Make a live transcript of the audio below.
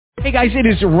Hey guys, it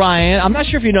is Ryan. I'm not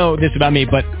sure if you know this about me,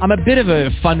 but I'm a bit of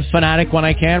a fun fanatic when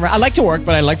I can. I like to work,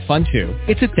 but I like fun too.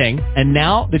 It's a thing. And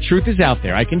now the truth is out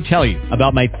there. I can tell you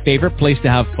about my favorite place to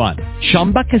have fun.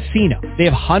 Chumba Casino. They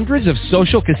have hundreds of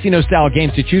social casino style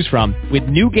games to choose from with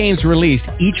new games released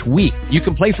each week. You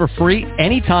can play for free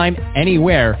anytime,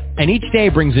 anywhere. And each day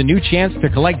brings a new chance to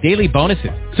collect daily bonuses.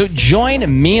 So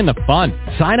join me in the fun.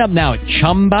 Sign up now at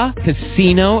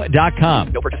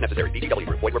ChumbaCasino.com. No purchase necessary. VGW.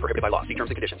 Void where prohibited by law. See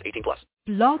terms and conditions. 18+.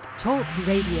 Blog Talk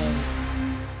Radio.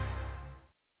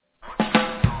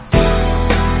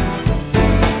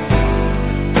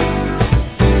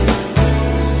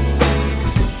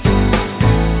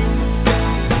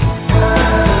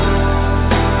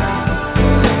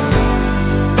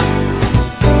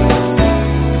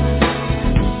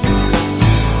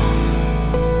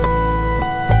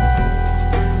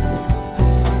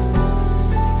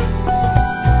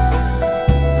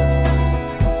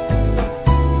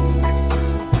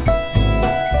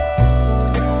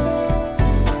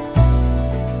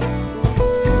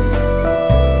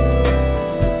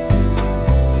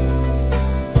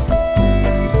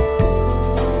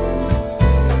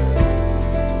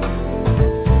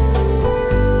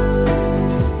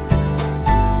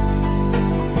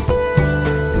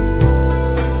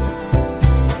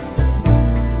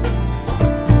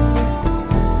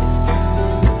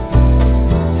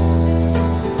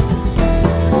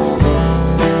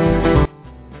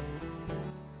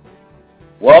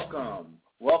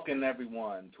 Welcome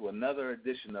everyone to another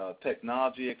edition of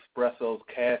Technology Expresso's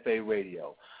Cafe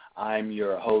Radio. I'm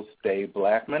your host, Dave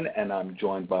Blackman, and I'm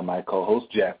joined by my co-host,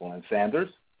 Jacqueline Sanders.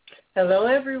 Hello,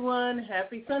 everyone.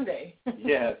 Happy Sunday.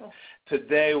 Yes.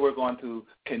 Today we're going to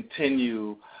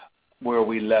continue where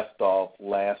we left off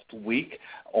last week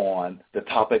on the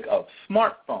topic of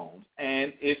smartphones,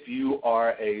 and if you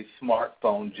are a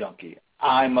smartphone junkie.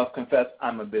 I must confess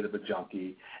I'm a bit of a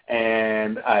junkie,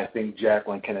 and I think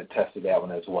Jacqueline can attest to that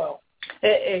one as well.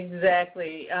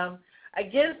 Exactly. I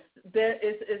guess that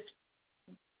it's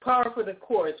par for the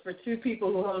course for two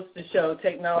people who host the show,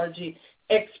 Technology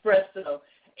Expresso.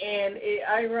 And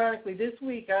ironically, this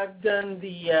week I've done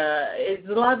as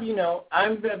a lot of you know,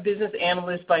 I'm a business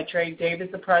analyst by trade.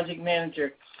 David's a project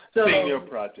manager. So, Senior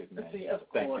project manager.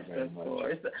 Thank you very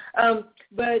much.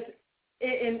 But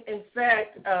in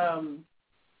fact,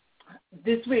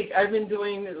 this week I've been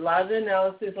doing a lot of the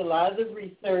analysis, a lot of the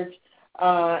research,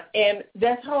 and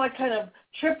that's how I kind of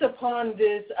tripped upon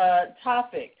this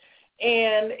topic.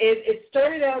 And it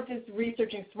started out just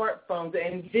researching smartphones,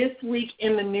 and this week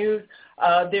in the news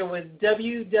there was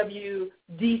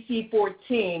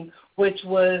WWDC14, which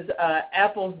was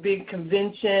Apple's big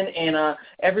convention, and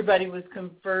everybody was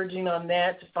converging on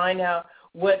that to find out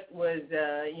what was,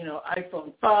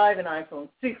 iPhone 5 and iPhone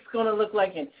 6 going to look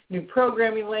like, and new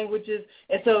programming languages.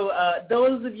 And so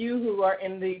those of you who are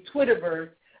in the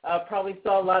Twitterverse probably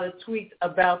saw a lot of tweets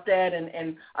about that,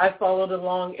 and I followed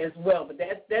along as well. But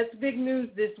that's big news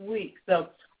this week. So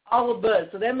all a buzz.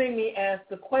 So that made me ask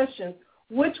the question,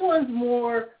 which one's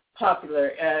more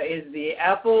popular? Is the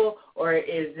Apple or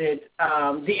is it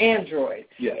the Android?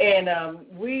 Yes. And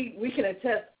we can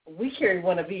attest, we carry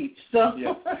one of each. So.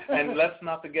 Yes. And let's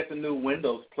not forget the new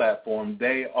Windows platform.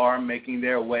 They are making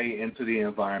their way into the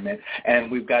environment, and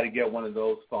we've got to get one of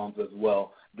those phones as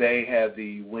well. They have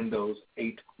the Windows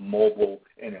 8 mobile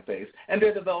interface, and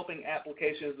they're developing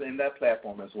applications in that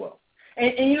platform as well.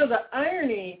 And the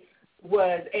irony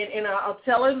was, and I'll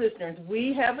tell our listeners,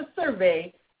 we have a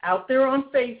survey out there on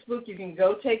Facebook. You can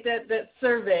go take that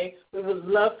survey. We would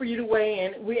love for you to weigh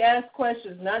in. We ask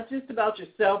questions not just about your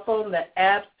cell phone, the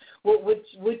apps,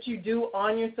 what you do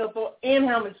on your cell phone, and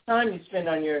how much time you spend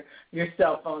on your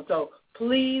cell phone. So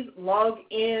please log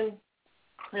in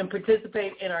and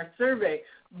participate in our survey.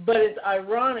 But it's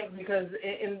ironic because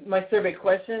in my survey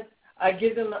question, I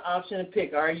give them the option to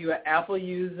pick. Are you an Apple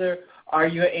user? Are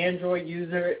you an Android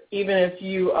user? Even if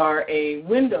you are a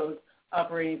Windows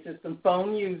operating system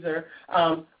phone user.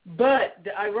 But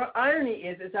the irony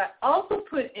is I also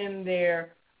put in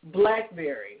there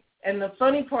BlackBerry. And the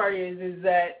funny part is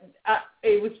that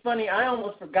it was funny. I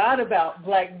almost forgot about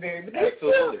BlackBerry, but they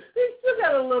still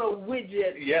got a little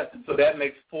widget. Yes, so that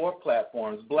makes 4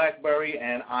 platforms. BlackBerry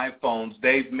and iPhones,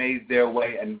 they've made their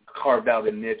way and carved out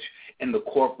a niche in the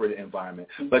corporate environment.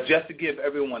 But just to give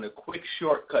everyone a quick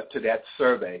shortcut to that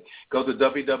survey, go to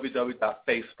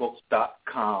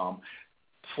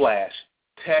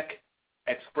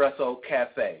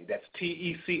www.facebook.com/TechExpressoCafe. That's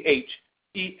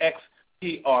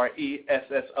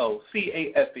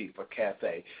TechExpressoCafe for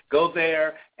cafe. Go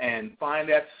there and find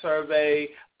that survey.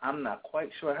 I'm not quite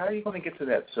sure. How are you going to get to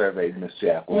that survey, Ms.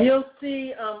 Jacqueline? You'll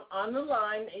see on the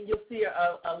line, and you'll see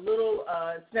a little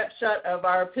snapshot of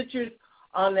our pictures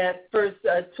on that first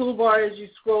toolbar as you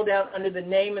scroll down under the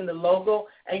name and the logo,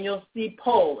 and you'll see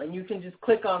poll, and you can just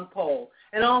click on poll.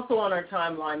 And also on our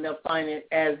timeline, they'll find it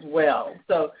as well.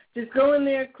 So just go in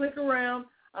there, click around,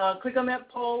 click on that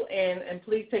poll, and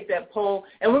please take that poll.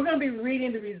 And we're going to be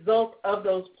reading the results of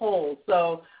those polls.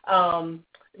 So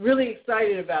really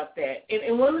excited about that.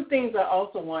 And one of the things I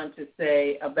also wanted to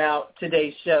say about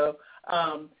today's show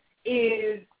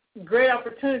is great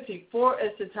opportunity for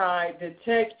us to tie the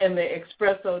tech and the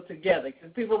espresso together, because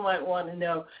people might want to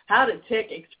know, how did tech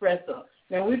espresso?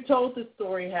 Now, we've told the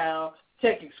story how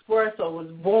tech espresso was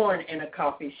born in a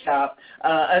coffee shop,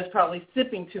 us probably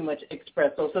sipping too much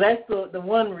espresso. So that's the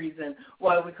one reason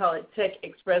why we call it tech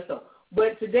espresso.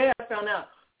 But today I found out,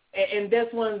 and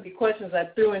that's one of the questions I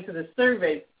threw into the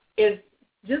survey, is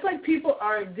just like people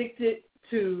are addicted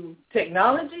to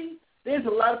technology, there's a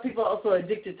lot of people also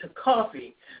addicted to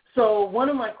coffee. So one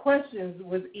of my questions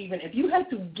was, even if you had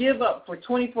to give up for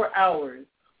 24 hours,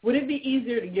 would it be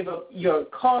easier to give up your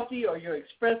coffee or your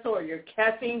espresso or your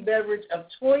caffeine beverage of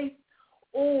choice,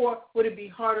 or would it be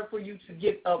harder for you to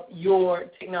give up your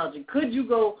technology? Could you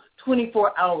go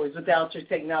 24 hours without your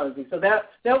technology? So that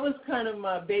was kind of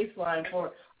my baseline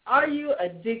for, are you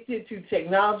addicted to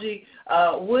technology?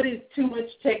 What is too much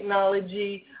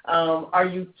technology? Are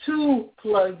you too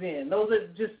plugged in? Those are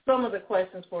just some of the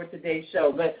questions for today's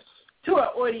show. But to our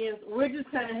audience, we're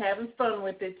just kind of having fun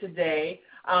with it today.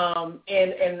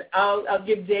 And I'll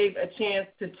give Dave a chance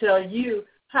to tell you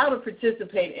how to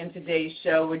participate in today's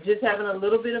show. We're just having a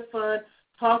little bit of fun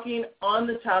talking on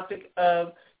the topic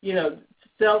of,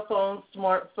 cell phones,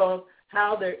 smartphones,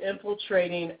 how they're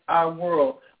infiltrating our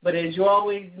world. But as you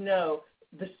always know,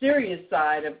 the serious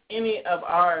side of any of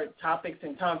our topics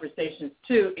and conversations,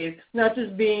 too, is not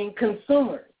just being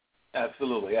consumers.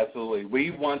 Absolutely, absolutely. We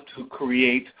want to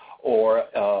create or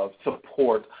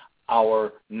support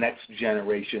our next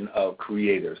generation of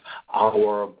creators,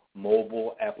 our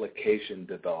mobile application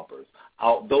developers,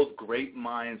 those great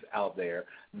minds out there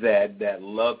that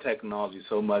love technology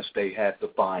so much they have to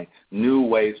find new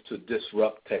ways to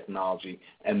disrupt technology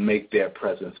and make their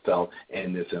presence felt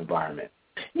in this environment.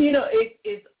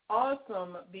 It's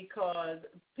awesome because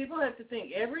people have to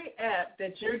think every app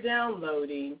that you're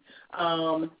downloading,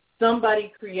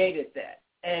 somebody created that.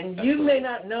 And you may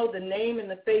not know the name and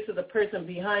the face of the person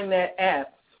behind that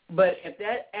app, but if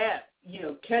that app,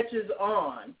 catches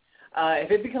on,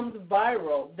 if it becomes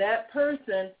viral, that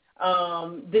person,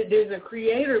 there's a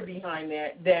creator behind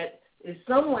that is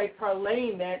some way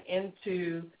parlaying that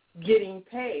into getting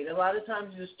paid. A lot of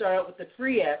times you start out with the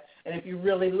free app, and if you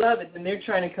really love it, then they're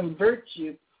trying to convert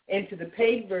you into the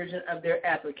paid version of their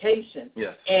application.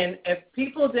 Yes. And if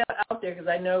people out there, because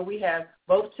I know we have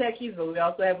both techies, but we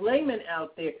also have laymen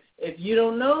out there, if you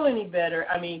don't know any better,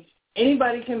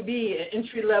 anybody can be an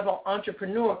entry-level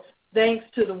entrepreneur thanks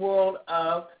to the world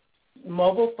of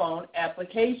mobile phone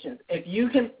applications. If you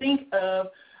can think of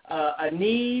a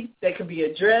need that could be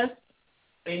addressed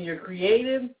and you're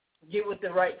creative, get with the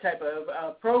right type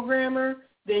of programmer,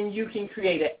 then you can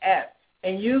create an app.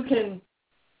 And you can,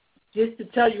 just to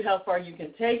tell you how far you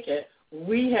can take it,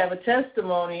 we have a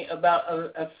testimony about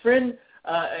a friend,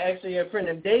 actually a friend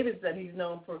of David's that he's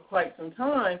known for quite some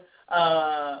time,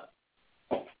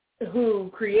 who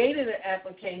created an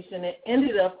application and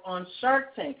ended up on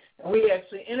Shark Tank. And we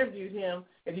actually interviewed him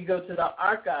if you go to the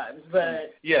archives.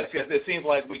 But yes, it seems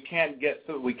like we cannot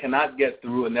get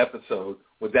through an episode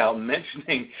without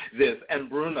mentioning this. And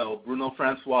Bruno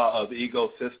Francois of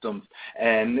Ecosystems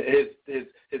and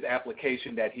his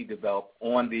application that he developed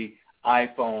on the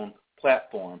iPhone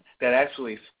platform that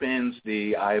actually spins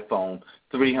the iPhone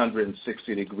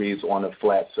 360 degrees on a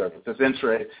flat surface.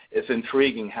 It's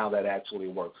intriguing how that actually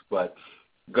works. But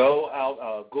go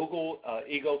out, Google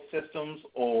Ecosystems,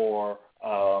 or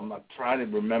I'm trying to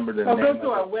remember the name. Go to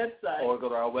our website. Or go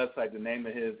to our website. The name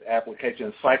of his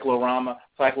application,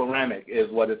 Cycloramic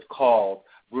is what it's called.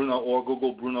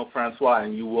 Google Bruno Francois,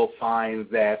 and you will find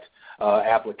that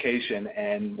application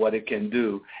and what it can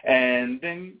do. And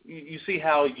then you see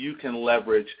how you can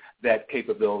leverage that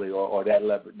capability or that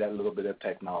little bit of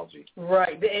technology.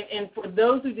 Right. And for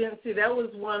those who didn't see, that was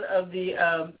one of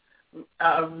the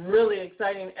really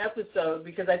exciting episodes,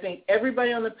 because I think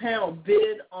everybody on the panel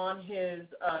bid on his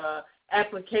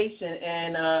application,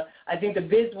 and I think the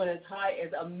bids went as high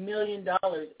as $1 million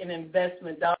in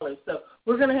investment dollars. So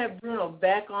we're going to have Bruno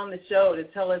back on the show to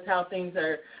tell us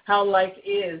how life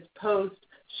is post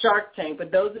Shark Tank. But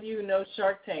those of you who know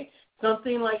Shark Tank,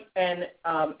 something like an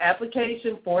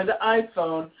application for the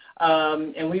iPhone,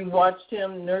 and we watched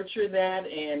him nurture that,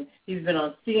 and he's been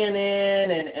on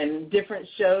CNN and different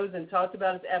shows and talked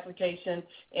about his application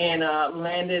and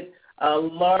landed a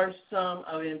large sum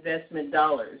of investment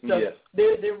dollars. So yes.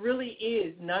 there really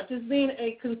is, not just being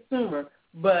a consumer,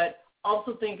 but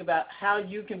also think about how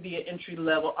you can be an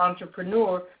entry-level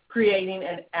entrepreneur creating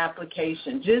an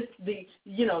application. Just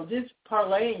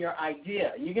parlaying your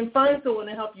idea. You can find someone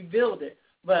to help you build it,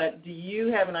 but do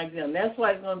you have an idea? And that's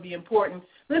why it's going to be important.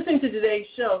 Listening to today's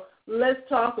show, let's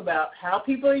talk about how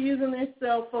people are using their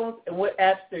cell phones and what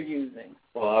apps they're using.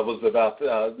 Well, I was about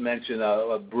to mention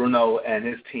Bruno and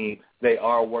his team. They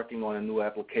are working on a new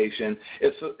application.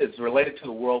 It's related to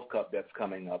the World Cup that's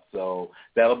coming up, so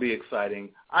that'll be exciting.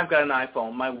 I've got an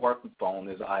iPhone. My work phone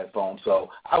is an iPhone, so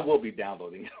I will be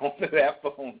downloading it onto that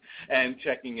phone and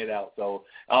checking it out. So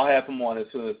I'll have them on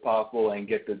as soon as possible and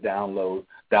get the download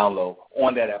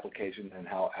on that application and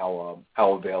how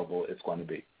available it's going to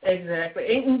be.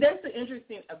 Exactly. And that's the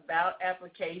interesting about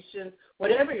applications.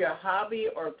 Whatever your hobby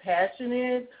or passion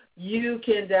is, you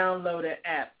can download an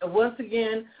app. Once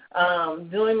again,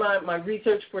 doing my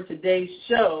research for today's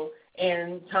show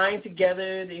and tying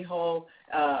together the whole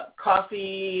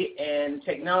coffee and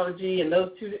technology and those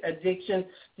two addictions,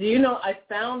 do you know I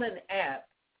found an app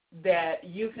that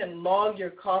you can log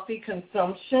your coffee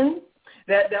consumption.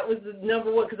 That was the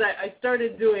number one, because I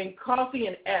started doing coffee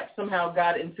and apps, somehow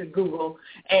got into Google,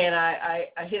 and I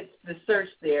hit the search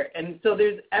there. And so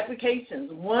there's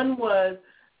applications. One was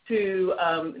to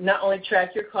not only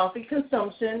track your coffee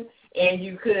consumption, and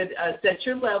you could set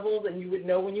your levels, and you would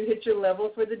know when you hit your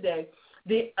level for the day.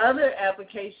 The other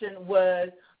application was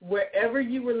wherever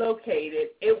you were located,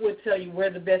 it would tell you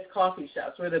where the best coffee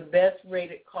shops, where the best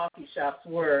rated coffee shops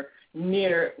were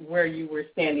near where you were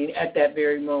standing at that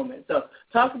very moment. So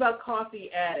talk about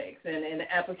coffee addicts and an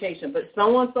application. But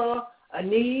someone saw a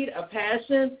need, a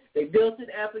passion, they built an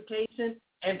application,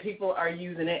 and people are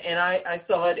using it. And I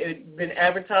saw it. It had been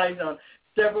advertised on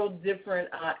several different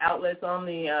outlets on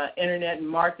the Internet and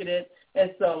marketed.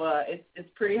 And so it's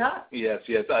pretty hot. Yes.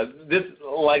 This,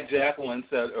 like Jacqueline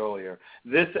said earlier,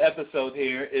 this episode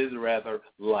here is rather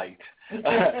light.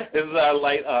 This is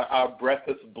our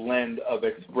breakfast blend of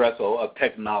espresso, of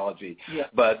technology. Yeah.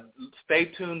 But stay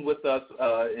tuned with us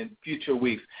in future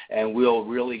weeks, and we'll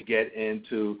really get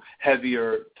into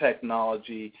heavier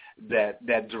technology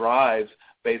that drives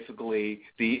basically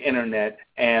the Internet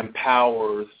and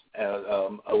powers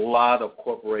a lot of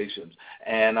corporations.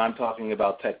 And I'm talking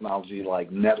about technology like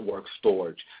network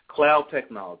storage, cloud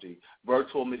technology,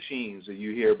 virtual machines, and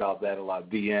you hear about that a lot,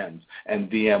 VMs and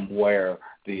VMware,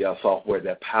 the software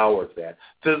that powers that,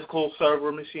 physical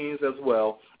server machines as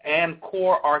well, and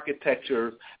core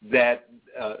architectures that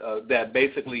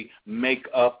basically make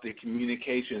up the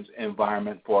communications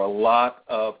environment for a lot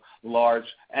of large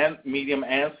and medium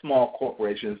and small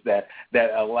corporations that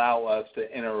allow us to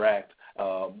interact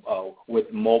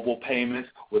with mobile payments,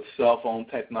 with cell phone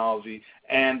technology,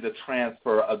 and the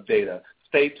transfer of data.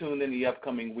 Stay tuned in the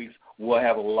upcoming weeks. We'll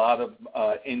have a lot of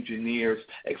engineers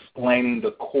explaining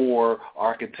the core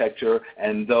architecture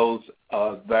and those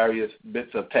various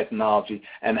bits of technology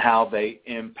and how they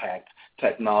impact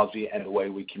technology and the way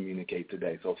we communicate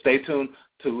today. So stay tuned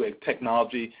to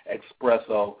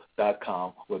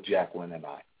technologyexpresso.com with Jacqueline and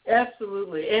I.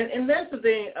 Absolutely. And that's the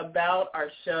thing about our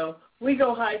show. We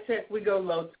go high-tech, we go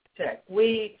low-tech.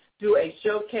 We do a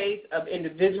showcase of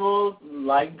individuals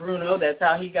like Bruno. That's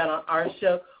how he got on our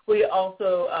show. We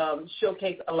also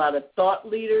showcase a lot of thought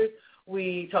leaders.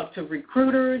 We talk to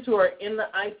recruiters who are in the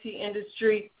IT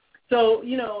industry. So,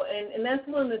 and that's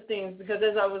one of the things, because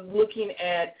as I was looking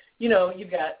at, you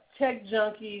got tech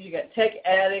junkies, you got tech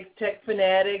addicts, tech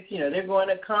fanatics, they're going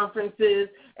to conferences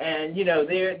and,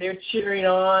 they're cheering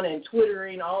on and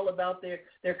twittering all about their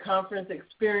conference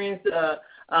experience,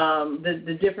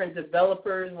 the different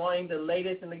developers wanting the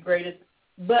latest and the greatest.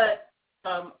 But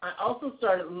I also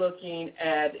started looking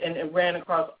at and ran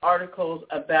across articles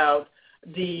about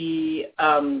the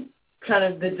kind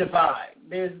of the divide.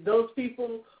 There's those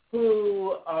people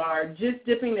who are just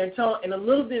dipping their toe and a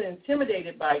little bit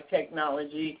intimidated by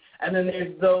technology, and then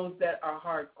there's those that are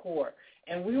hardcore.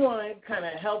 And we want to kind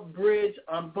of help bridge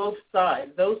on both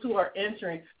sides. Those who are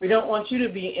entering, we don't want you to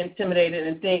be intimidated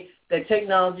and think that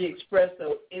Technology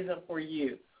Expresso isn't for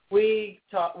you. We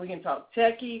can talk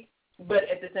techie, but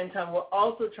at the same time, we're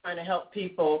also trying to help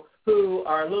people who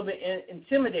are a little bit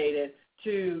intimidated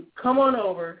to come on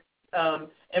over,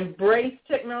 embrace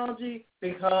technology,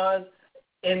 because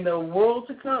in the world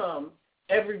to come,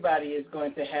 everybody is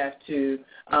going to have to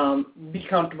be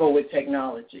comfortable with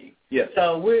technology. Yes.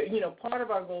 So part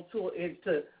of our goal tool is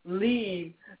to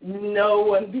leave no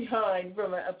one behind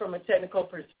from a technical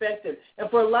perspective. And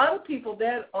for a lot of people,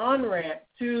 that on-ramp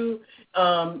to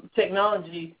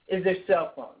technology is their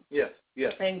cell phone. Yes.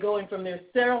 Yes. And going from their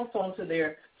cell phone to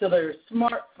their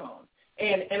smartphone.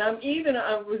 And I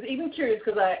was even curious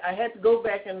because I had to go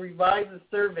back and revise the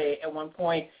survey at one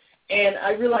point, and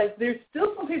I realized there's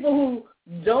still some people who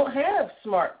don't have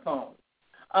smartphones.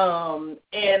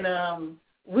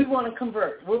 We want to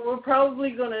convert. We're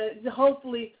probably going to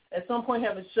hopefully at some point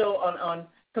have a show on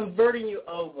converting you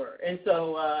over. And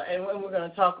so and we're going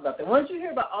to talk about that. Once you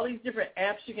hear about all these different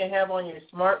apps you can have on your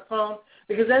smartphone,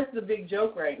 because that's the big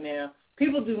joke right now,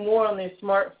 people do more on their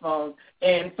smartphones,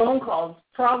 and phone calls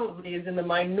probably is in the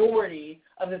minority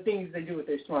of the things they do with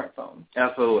their smartphone.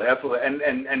 Absolutely.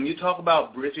 And you talk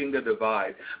about bridging the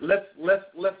divide.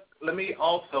 Let me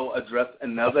also address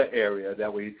another area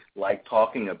that we like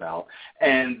talking about,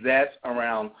 and that's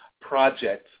around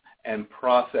projects and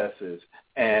processes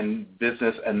and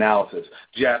business analysis.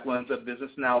 Jacqueline's a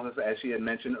business analyst, as she had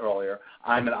mentioned earlier.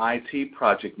 I'm an IT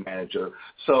project manager.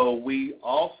 So we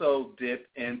also dip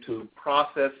into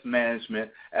process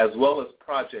management as well as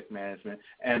project management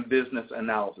and business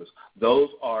analysis. Those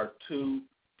are 2,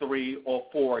 3, or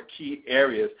 4 key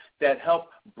areas that help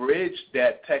bridge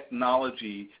that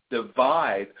technology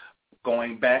divide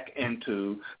going back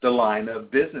into the line of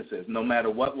businesses, no matter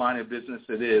what line of business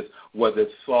it is, whether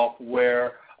it's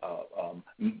software,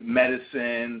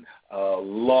 medicine,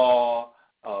 law,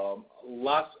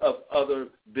 lots of other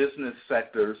business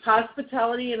sectors.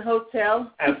 Hospitality and hotels.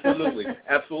 Absolutely,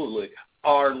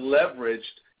 are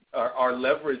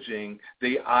leveraging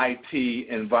the IT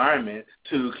environment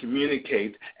to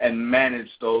communicate and manage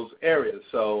those areas.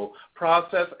 So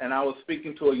process, and I was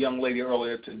speaking to a young lady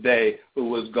earlier today who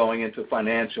was going into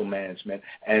financial management,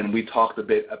 and we talked a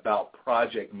bit about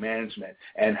project management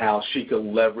and how she could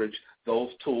leverage those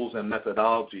tools and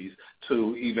methodologies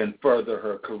to even further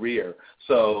her career.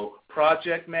 So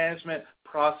project management,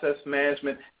 process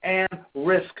management, and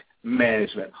risk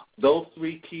management, those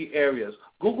 3 key areas.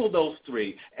 Google those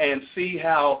 3 and see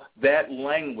how that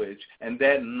language and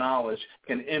that knowledge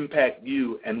can impact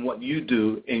you and what you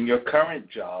do in your current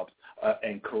jobs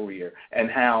and career, and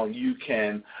how you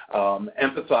can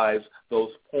emphasize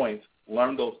those points,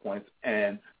 learn those points,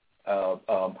 and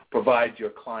provide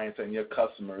your clients and your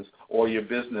customers or your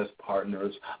business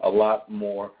partners a lot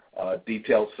more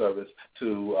detailed service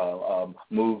to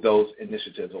move those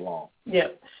initiatives along. Yeah,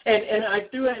 and I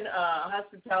threw in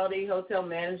hospitality, hotel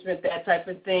management, that type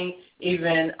of thing,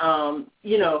 even,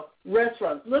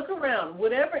 restaurants. Look around.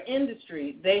 Whatever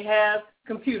industry, they have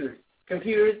computers.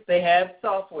 They have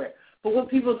software. But what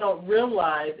people don't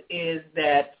realize is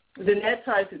that the net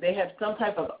ties, they have some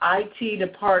type of IT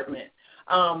department.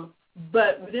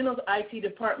 But within those IT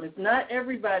departments, not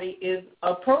everybody is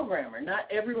a programmer. Not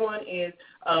everyone is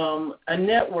a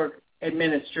network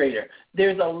administrator.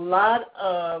 There's a lot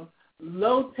of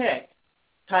low-tech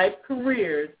type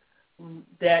careers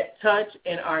that touch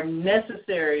and are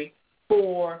necessary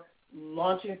for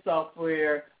launching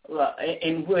software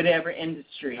in whatever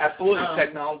industry. Absolutely.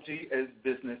 Technology is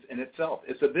business in itself.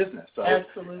 It's a business. So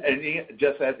absolutely.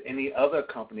 Just as any other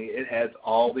company, it has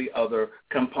all the other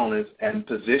components and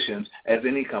positions as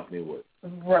any company would.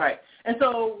 Right. And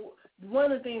so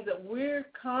one of the things that we're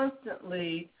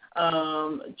constantly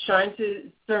trying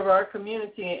to serve our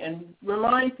community and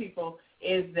remind people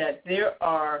is that there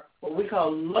are what we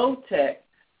call low-tech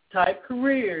type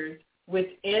careers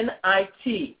within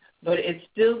IT. But it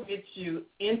still gets you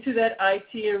into that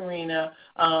IT arena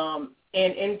and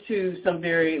into some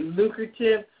very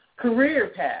lucrative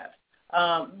career paths.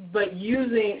 But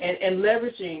using and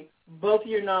leveraging both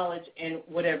your knowledge and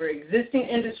whatever existing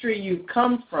industry you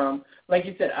come from. Like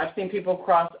you said, I've seen people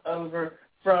cross over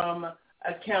from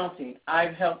accounting.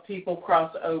 I've helped people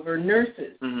cross over,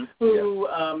 nurses who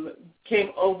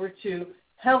came over to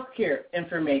healthcare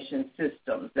information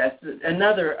systems. That's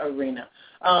another arena.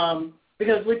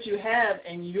 Because what you have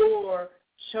in your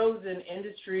chosen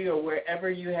industry or wherever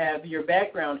you have your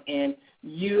background in,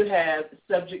 you have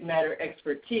subject matter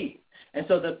expertise. And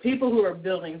so the people who are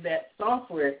building that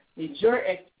software need your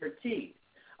expertise.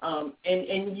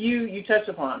 And you touched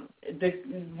upon this.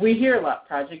 We hear a lot,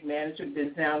 project management,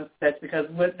 business analysis. That's because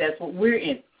that's what we're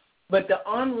in. But the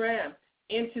on-ramp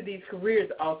into these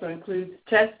careers also includes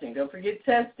testing. Don't forget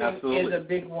testing is a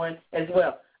big one as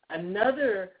well.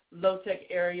 Another low-tech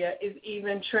area is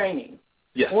even training.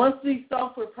 Yes. Once these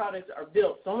software products are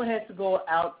built, someone has to go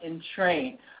out and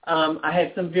train. I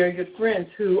have some very good friends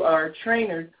who are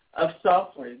trainers of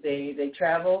software. They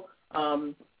travel.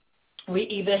 We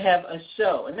even have a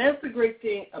show, and that's the great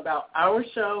thing about our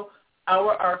show,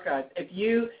 our archives. And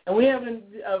we haven't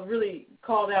really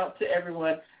called out to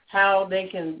everyone how they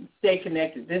can stay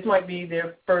connected. This might be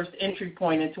their first entry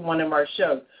point into one of our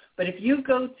shows. But if you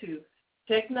go to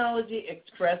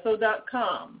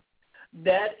technologyexpresso.com,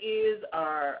 that is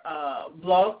our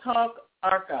blog talk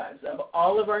archives of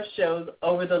all of our shows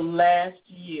over the last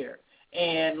year.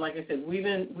 And like I said, we've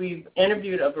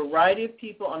interviewed a variety of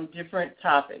people on different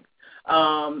topics.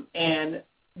 And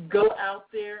go out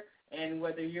there, and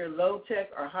whether you're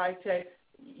low-tech or high-tech,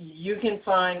 you can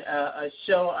find a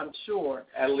show, I'm sure.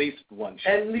 At least one show.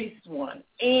 At least one.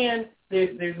 And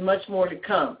there's much more to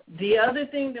come. The other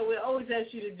thing that we always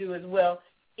ask you to do as well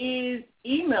is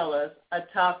email us a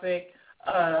topic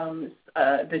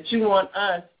that you want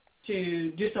us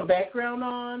to do some background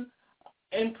on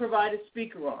and provide a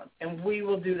speaker on. And we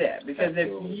will do that. Because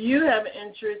Absolutely. If you have an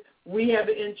interest, we have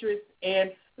an interest,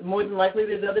 and more than likely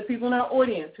there's other people in our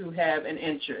audience who have an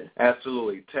interest.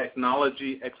 Absolutely.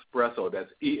 Technology Expresso,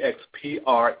 that's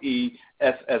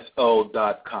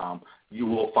EXPRESSO.com. You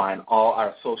will find all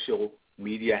our social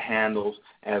media handles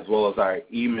as well as our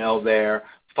email there.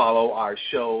 Follow our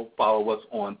show. Follow us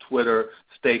on Twitter.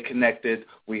 Stay connected.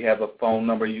 We have a phone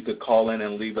number you could call in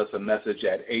and leave us a message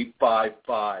at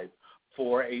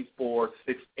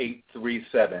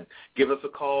 855-484-6837. Give us a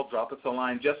call, drop us a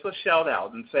line, just a shout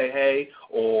out and say hey,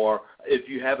 or if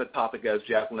you have a topic, as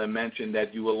Jacqueline mentioned,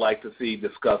 that you would like to see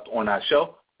discussed on our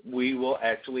show, we will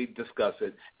actually discuss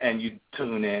it, and you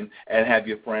tune in and have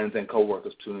your friends and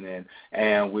coworkers tune in,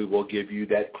 and we will give you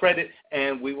that credit,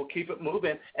 and we will keep it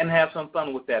moving and have some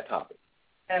fun with that topic.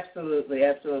 Absolutely,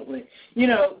 absolutely.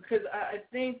 Because I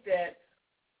think that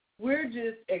we're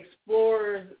just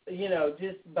explorers,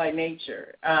 just by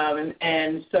nature.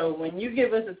 And so when you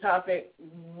give us a topic,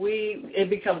 it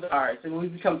becomes ours, and we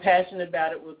become passionate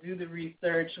about it. We'll do the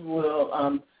research.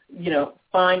 We'll,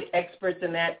 find experts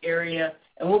in that area,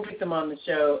 and we'll get them on the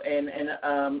show, and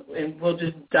we'll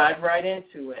just dive right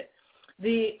into it.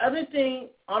 The other thing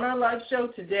on our live show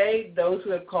today, those who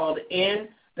have called in,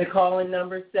 the call-in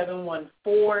number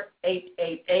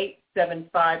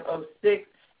 714-888-7506.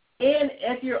 And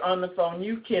if you're on the phone,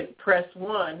 you can press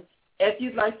 1. If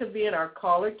you'd like to be in our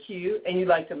caller queue and you'd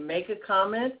like to make a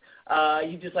comment,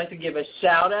 you'd just like to give a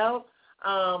shout-out,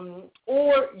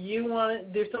 or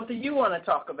there's something you want to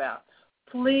talk about,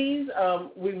 please,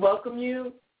 we welcome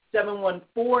you,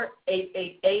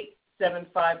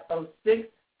 714-888-7506,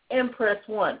 and press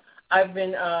 1. I've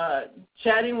been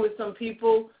chatting with some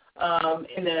people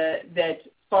that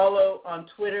follow on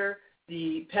Twitter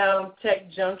the Pound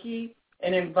Tech Junkie,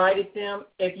 and invited them.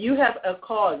 If you have a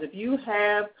cause, if you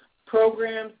have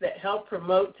programs that help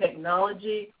promote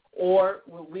technology, or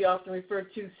what we often refer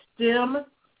to STEM,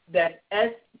 that's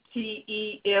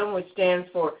STEM, which stands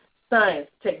for Science,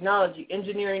 Technology,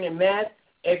 Engineering, and Math.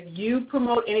 If you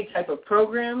promote any type of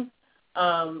programs,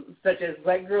 such as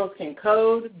Black Girls Can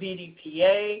Code,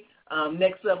 BDPA,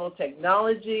 Next Level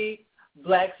Technology,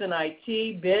 Blacks in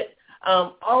IT, BIT,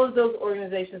 all of those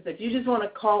organizations, if you just want to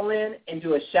call in and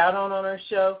do a shout-out on our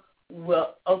show,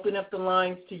 we'll open up the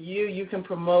lines to you. You can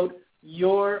promote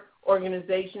your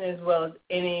organization as well as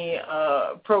any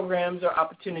programs or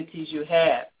opportunities you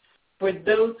have. For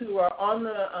those who are on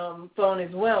the phone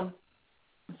as well,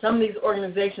 some of these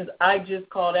organizations I just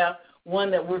called out,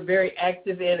 one that we're very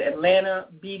active in, Atlanta,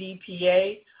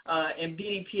 BDPA, and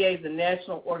BDPA is a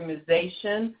national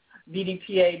organization,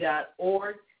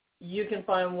 bdpa.org. You can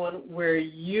find one where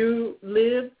you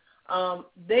live.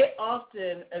 They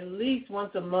often, at least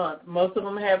once a month, most of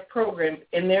them have programs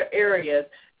in their areas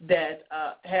that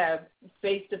have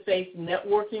face-to-face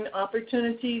networking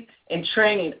opportunities and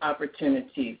training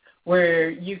opportunities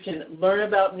where you can learn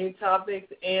about new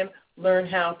topics and learn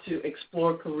how to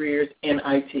explore careers in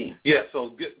IT. Yeah,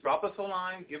 so drop us a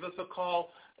line, give us a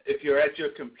call. If you're at your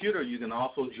computer, you can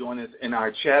also join us in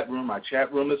our chat room. Our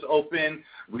chat room is open.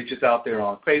 Reach us out there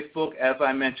on Facebook. As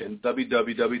I mentioned,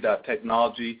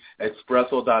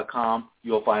 www.technologyexpresso.com.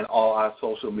 You'll find all our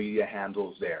social media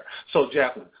handles there. So,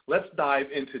 Jacqueline, let's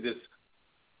dive into this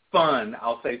fun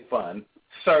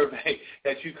survey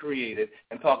that you created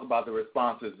and talk about the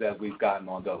responses that we've gotten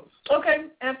on those. Okay,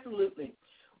 absolutely.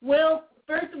 Well,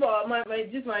 first of all, my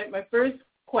first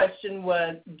question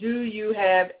was, do you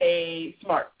have a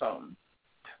smartphone?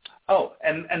 Oh,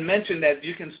 and mention that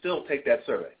you can still take that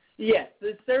survey. Yes,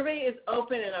 the survey is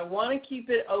open, and I want to keep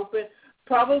it open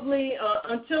probably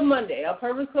until Monday. I'll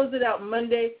probably close it out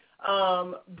Monday,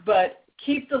 but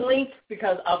keep the link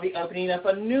because I'll be opening up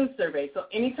a new survey. So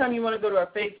anytime you want to go to our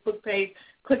Facebook page,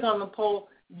 click on the poll,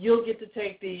 you'll get to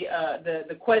take the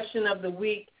question of the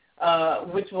week,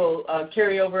 which will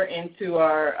carry over into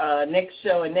our next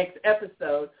show and next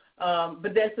episode.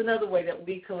 But that's another way that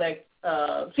we collect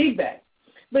feedback.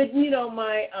 But,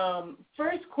 my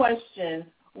first question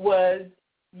was,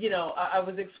 I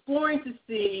was exploring to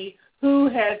see who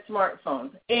had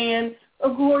smartphones. And,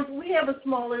 of course, we have a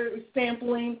smaller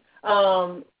sampling.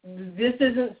 This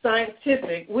isn't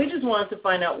scientific. We just wanted to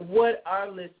find out what our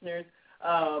listeners,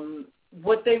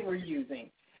 what they were using.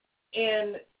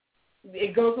 And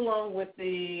it goes along with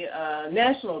the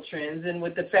national trends and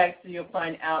with the facts that you'll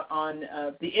find out on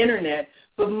the Internet.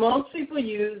 But most people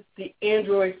use the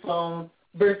Android phone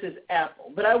versus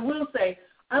Apple. But I will say,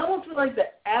 I almost feel like the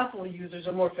Apple users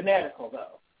are more fanatical,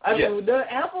 though. Mean, the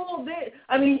Apple,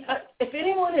 if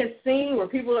anyone has seen where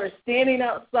people are standing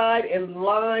outside in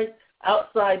line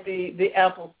outside the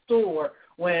Apple store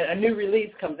when a new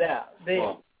release comes out.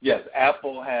 Yes,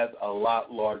 Apple has a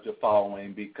lot larger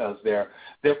following because their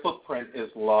footprint is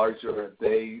larger.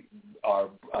 They are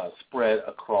spread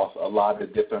across a lot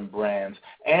of different brands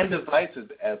and devices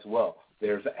as well.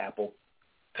 There's Apple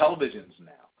televisions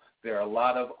now. There are a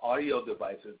lot of audio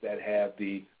devices that have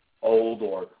the old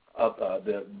or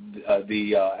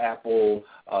the Apple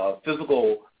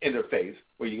physical interface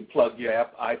where you plug your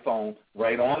iPhone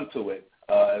right onto it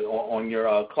on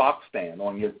your clock stand,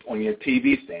 on your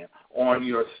TV stand, on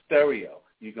your stereo.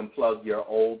 You can plug your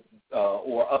old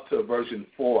or up to version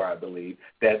 4, I believe,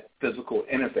 that physical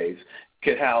interface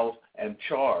could house and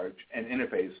charge and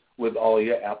interface with all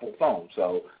your Apple phones.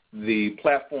 So the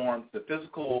platform, the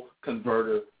physical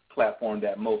converter platform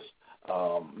that most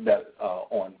on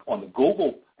the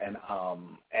Google and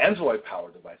Android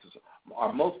powered devices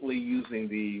are mostly using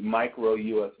the micro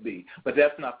USB, but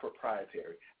that's not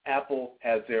proprietary. Apple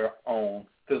has their own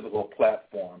physical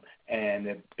platform, and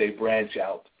they branch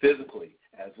out physically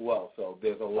as well. So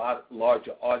there's a lot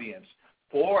larger audience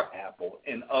for Apple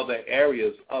in other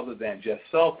areas other than just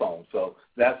cell phones. So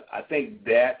I think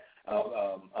that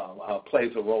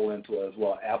plays a role into it as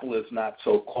well. Apple is not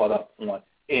so caught up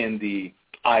in the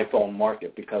iPhone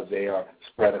market because they are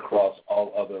spread across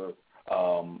all other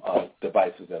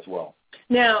devices as well.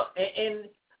 Now, and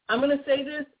I'm going to say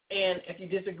this, and if you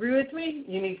disagree with me,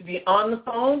 you need to be on the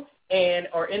phone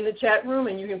or in the chat room,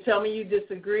 and you can tell me you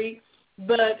disagree.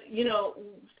 But,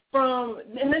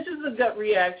 and this is a gut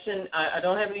reaction. I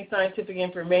don't have any scientific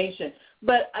information,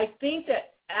 but I think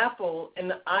that Apple and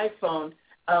the iPhone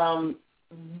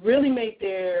really made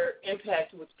their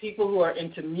impact with people who are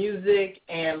into music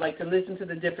and like to listen to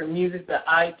the different music, the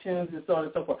iTunes and so on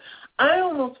and so forth. I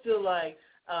almost feel like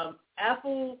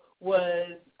Apple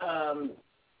was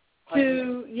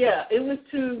it was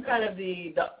to kind of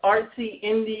the artsy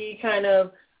indie kind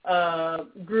of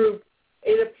group.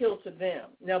 It appealed to them.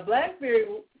 Now, BlackBerry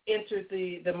entered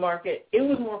the market. It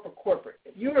was more for corporate.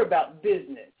 If you were about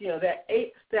business,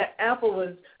 that Apple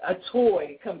was a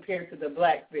toy compared to the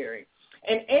BlackBerry.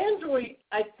 And Android,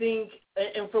 I think,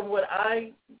 and from what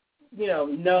I,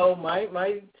 know,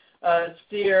 my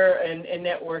sphere and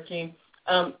networking,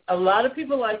 a lot of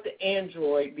people like the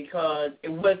Android because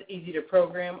it was easy to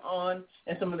program on,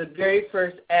 and some of the very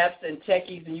first apps and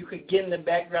techies, and you could get in the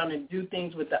background and do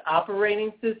things with the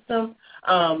operating system.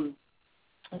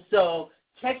 So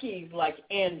techies like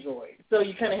Android. So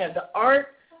you kind of have the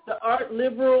art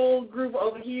liberal group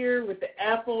over here with the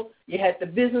Apple. You had the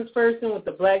business person with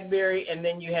the BlackBerry, and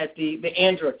then you had the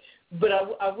Android. But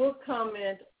I will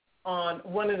comment on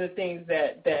one of the things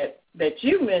that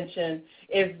you mentioned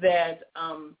is that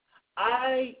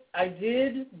I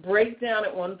did break down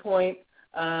at one point.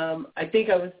 I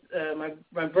think I was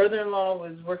my brother-in-law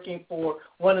was working for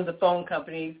one of the phone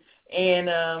companies, and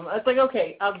I was like,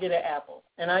 okay, I'll get an Apple,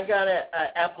 and I got an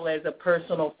Apple as a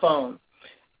personal phone.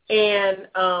 And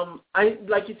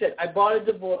like you said, I bought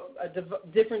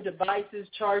different devices,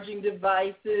 charging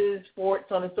devices, ports,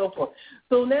 so on and so forth.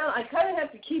 So now I kind of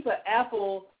have to keep an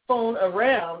Apple phone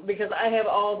around because I have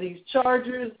all these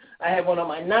chargers. I have one on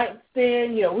my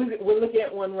nightstand. We're looking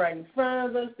at one right in front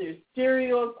of us. There's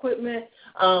stereo equipment,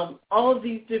 all of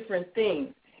these different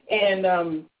things. And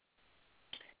I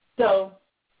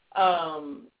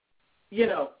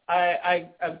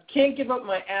can't give up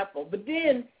my Apple. But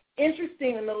then,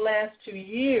 interesting, in the last 2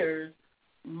 years,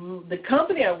 the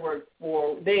company I worked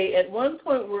for, they at one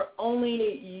point were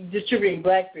only distributing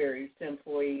BlackBerries to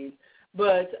employees.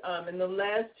 But in the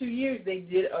last 2 years, they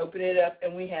did open it up,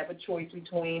 and we have a choice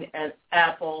between an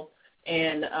Apple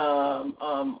and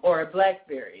or a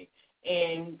BlackBerry.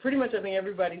 And pretty much I think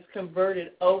everybody's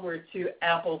converted over to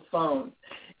Apple phones.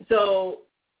 So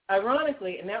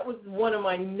ironically, and that was one of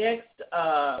my next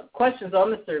questions on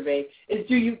the survey, is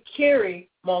do you carry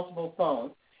multiple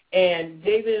phones? And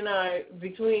David and I,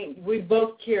 we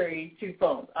both carry 2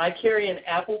 phones. I carry an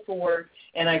Apple for work,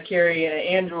 and I carry an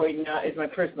Android now as my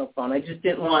personal phone. I just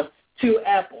didn't want 2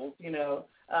 Apples,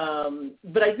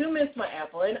 But I do miss my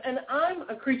Apple, and I'm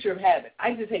a creature of habit.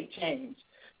 I just hate change.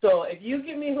 So if you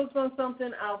get me hooked on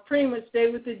something, I'll pretty much stay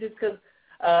with it just because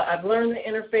I've learned the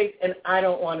interface, and I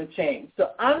don't want to change.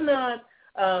 So I'm not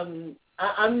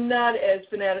as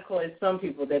fanatical as some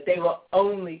people that they will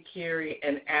only carry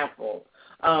an Apple.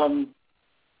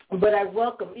 But I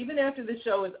welcome, even after the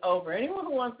show is over, anyone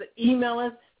who wants to email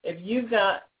us, if you've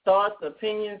got thoughts,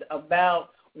 opinions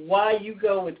about why you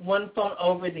go with one phone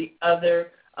over the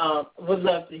other, would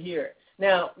love to hear it.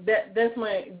 Now,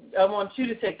 I want you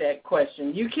to take that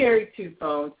question. You carry 2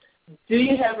 phones. Do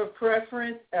you have a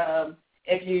preference?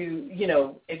 If you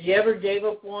ever gave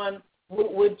up one,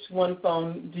 which one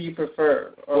phone do you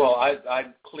prefer? Well,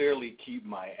 I clearly keep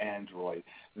my Android.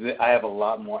 I have a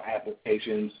lot more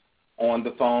applications on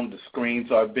the phone. The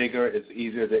screens are bigger. It's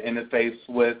easier to interface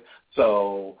with.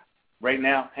 So right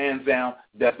now, hands down,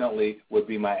 definitely would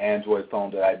be my Android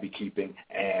phone that I'd be keeping.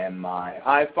 And my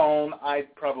iPhone,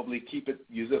 I'd probably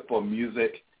use it for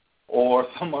music or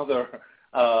some other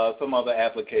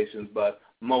applications, but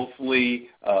mostly,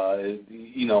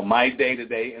 my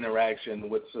day-to-day interaction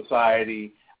with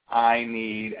society, I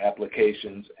need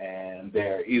applications, and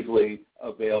they're easily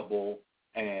available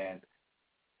and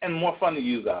more fun to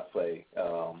use, I'd say,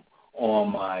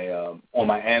 on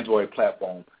my Android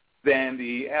platform than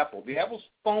the Apple. The Apple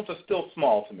phones are still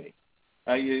small to me.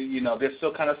 They're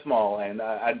still kind of small, and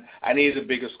I needed a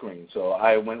bigger screen. So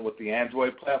I went with the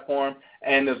Android platform,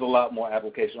 and there's a lot more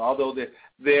application. Although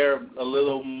they're a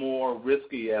little more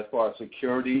risky as far as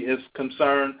security is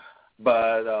concerned,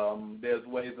 but there's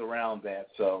ways around that.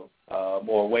 So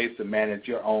or ways to manage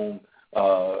your own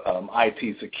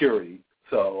IT security.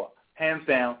 So hands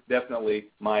down, definitely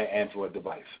my Android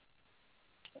device.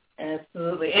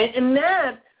 Absolutely, and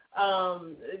that.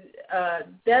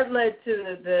 That led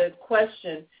to the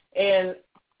question and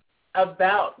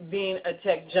about being a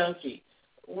tech junkie.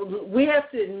 We have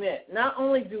to admit, not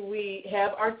only do we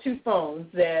have our 2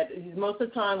 phones that most of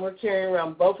the time we're carrying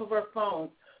around both of our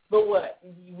phones, but what?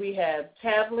 We have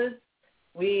tablets.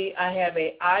 I have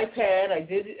an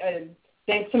iPad.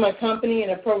 Thanks to my company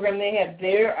and a program they have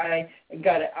there, I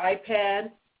got an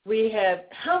iPad. We have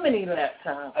how many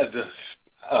laptops?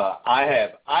 I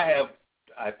have.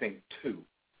 I think 2.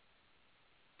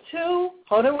 2?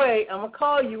 Hold on, wait. I'm going to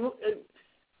call you.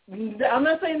 I'm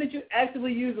not saying that you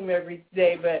actively use them every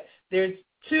day, but there's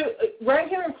 2. Right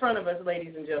here in front of us,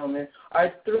 ladies and gentlemen,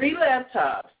 are 3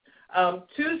 laptops,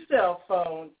 2 cell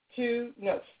phones, 3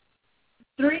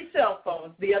 cell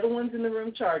phones. The other one's in the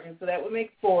room charging, so that would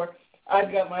make 4.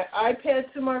 I've got my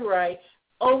iPad to my right.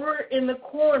 Over in the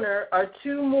corner are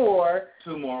 2 more.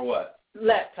 2 more what?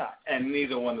 Laptops. And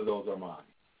neither one of those are mine.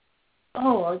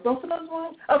 Oh, are both of those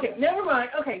ones? Okay, never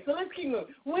mind. Okay, so let's keep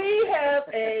moving. We have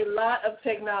a lot of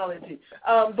technology,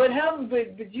 but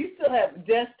you still have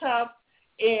desktops,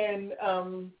 and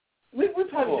we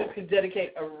probably just could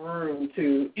dedicate a room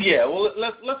to. Yeah, well,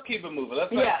 let's keep it moving. Let's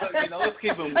keep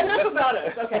it moving. Enough about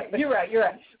us. Okay, you're right.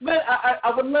 But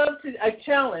I would love to. I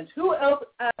challenge. Who else?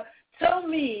 Tell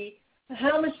me.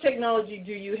 How much technology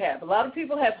do you have? A lot of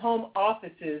people have home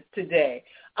offices today.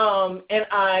 And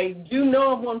I do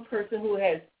know of one person who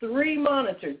has 3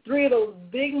 monitors, 3 of those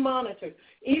big monitors.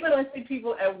 Even I see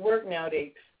people at work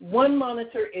nowadays, 1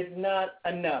 monitor is not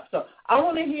enough. So I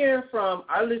want to hear from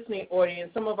our listening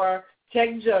audience, some of our tech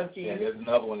junkies. Yeah, there's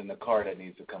another one in the car that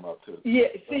needs to come up too. Yeah,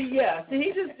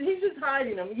 he's just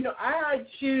hiding them. I hide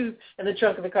shoes in the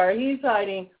trunk of the car. He's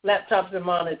hiding laptops and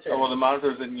monitors. Oh, well, the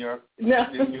monitor's in your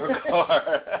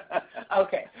car.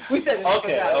 Okay, we said it.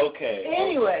 Okay.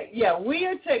 Anyway, yeah, we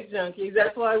are tech junkies.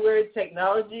 That's why we're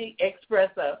Technology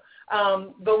Espresso.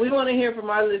 But we want to hear from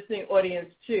our listening audience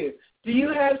too. Do you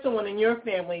have someone in your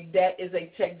family that is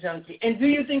a tech junkie, and do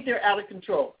you think they're out of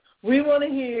control? We want to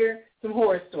hear some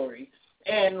horror stories.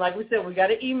 And like we said, we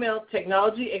got an email,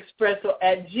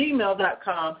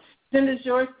 technologyexpresso@gmail.com. Send us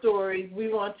your stories. We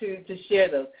want to share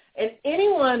those. And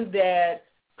anyone that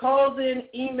calls in,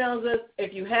 emails us,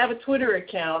 if you have a Twitter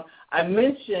account, I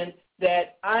mentioned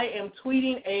that I am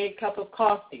tweeting a cup of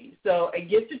coffee. So a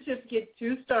gift certificate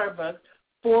to Starbucks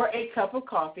for a cup of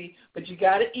coffee. But you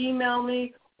got to email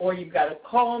me or you got to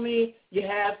call me. You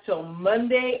have till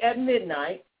Monday at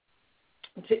midnight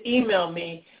to email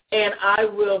me, and I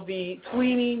will be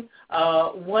tweeting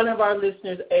one of our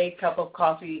listeners a cup of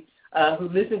coffee who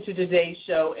listened to today's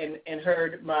show and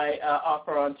heard my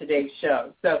offer on today's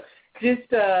show. So just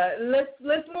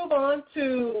let's move on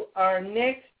to our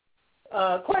next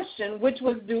question, which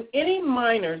was, do any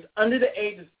minors under the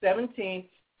age of 17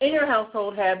 in your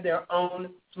household have their own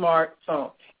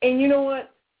smartphone? And you know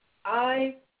what?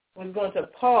 I was going to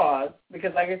pause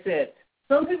because, like I said,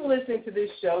 some people listening to this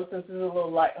show, since it's a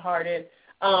little lighthearted,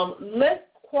 let's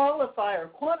qualify or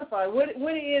quantify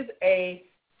what is a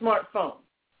smartphone,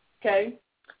 okay?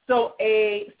 So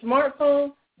a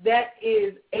smartphone that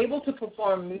is able to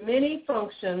perform many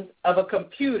functions of a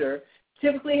computer,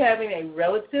 typically having a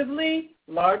relatively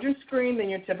larger screen than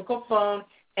your typical phone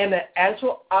and the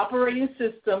actual operating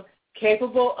system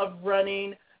capable of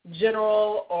running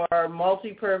general or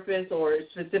multi-purpose or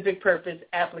specific purpose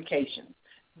applications.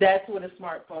 That's what a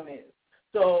smartphone is.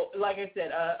 So, like I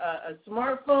said, a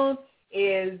smartphone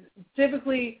is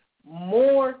typically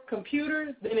more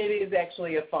computers than it is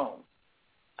actually a phone.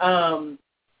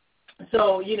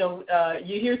 So, you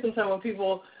hear sometimes when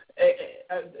people,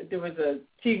 there was a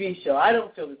TV show. I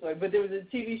don't feel this way, but there was a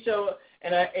TV show,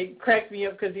 and it cracked me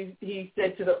up because he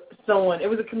said to someone, it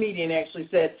was a comedian actually,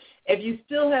 said, if you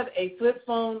still have a flip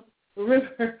phone,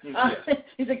 remember,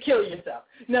 he said, kill yourself.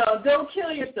 No, don't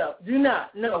kill yourself. Do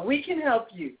not. No, we can help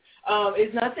you.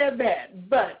 It's not that bad,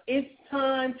 but it's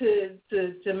time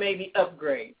to maybe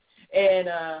upgrade. And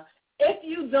if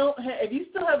you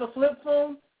still have a flip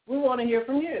phone, we want to hear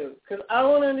from you, because I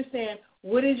want to understand,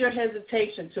 what is your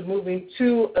hesitation to moving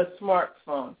to a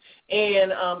smartphone?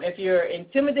 And if you're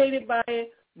intimidated by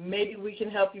it, maybe we can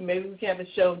help you. Maybe we can have a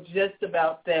show just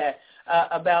about that,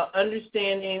 about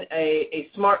understanding a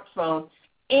smartphone.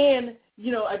 And,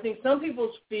 I think some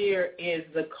people's fear is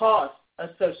the cost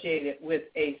associated with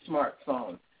a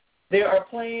smartphone. There are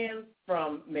plans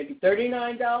from maybe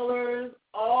 $39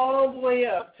 all the way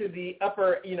up to the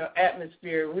upper,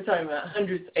 atmosphere. We're talking about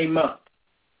hundreds a month.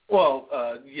 Well,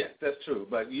 yes, that's true.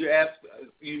 But you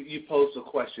posed a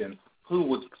question, who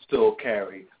would still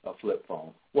carry a flip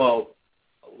phone? Well,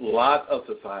 a lot of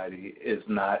society is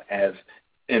not as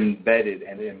embedded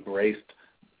and embraced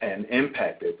and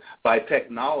impacted by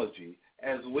technology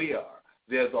as we are.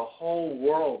 There's a whole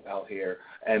world out here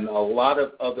and a lot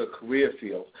of other career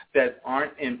fields that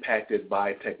aren't impacted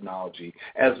by technology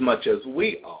as much as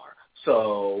we are.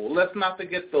 So let's not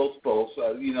forget those folks.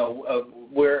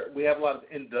 Where we have a lot of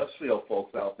industrial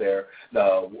folks out there,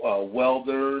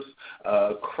 welders,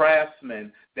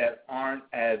 craftsmen that aren't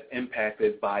as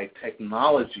impacted by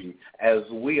technology as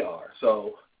we are.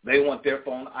 So they want their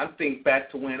phone. I think back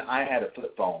to when I had a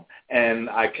flip phone, and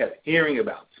I kept hearing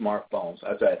about smartphones.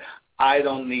 I said, I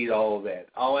don't need all of that.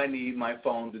 All I need my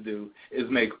phone to do is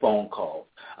make phone calls.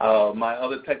 My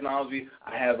other technology,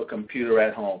 I have a computer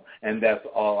at home, and that's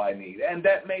all I need. And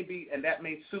that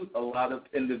may suit a lot of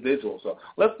individuals. So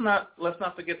let's not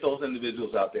forget those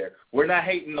individuals out there. We're not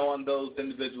hating on those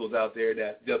individuals out there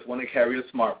that just want to carry a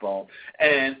smartphone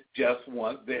and just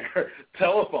want their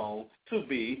telephone to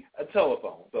be a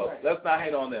telephone. So right. Let's not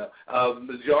hate on them.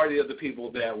 Majority of the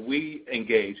people that we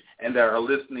engage and that are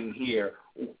listening here,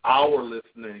 our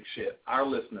listenership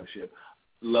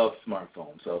love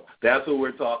smartphones. So that's who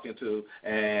we're talking to,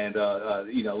 and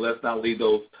let's not leave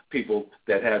those people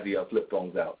that have the flip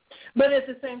phones out. But at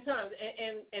the same time,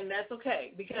 and that's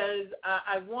okay, because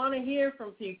I want to hear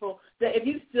from people that if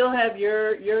you still have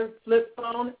your flip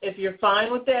phone, if you're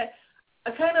fine with that,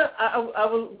 I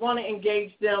would want to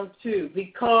engage them too,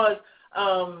 because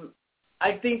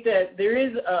I think that there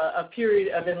is a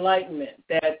period of enlightenment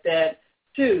that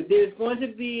too. There's going to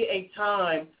be a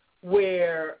time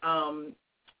where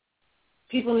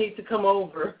people need to come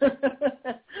over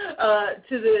to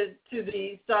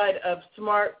the side of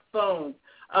smartphones,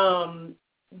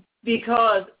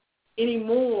 because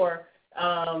anymore,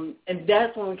 and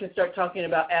that's when we can start talking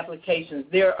about applications.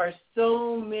 There are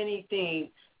so many things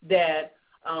that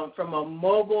from a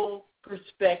mobile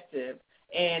perspective,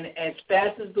 and as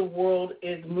fast as the world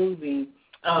is moving,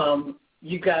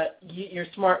 you got your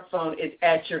smartphone is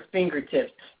at your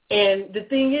fingertips. And the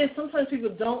thing is, sometimes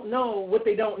people don't know what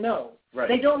they don't know. Right.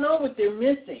 They don't know what they're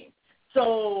missing.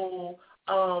 So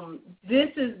I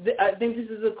think this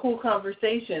is a cool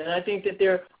conversation, and I think that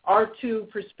there are two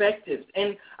perspectives.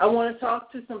 And I want to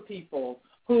talk to some people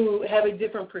who have a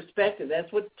different perspective.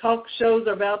 That's what talk shows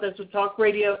are about. That's what talk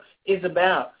radio is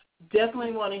about.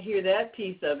 Definitely want to hear that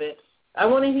piece of it. I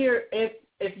want to hear if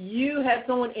you have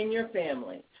someone in your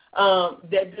family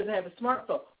that doesn't have a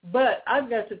smartphone. But I've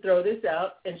got to throw this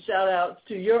out and shout out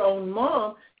to your own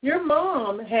mom. Your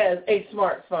mom has a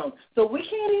smartphone. So we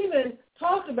can't even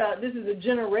talk about this as a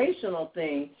generational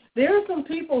thing. There are some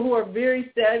people who are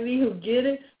very savvy, who get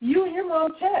it. You and your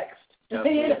mom text.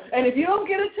 And if you don't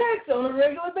get a text on a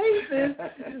regular basis,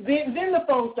 then the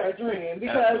phone starts ringing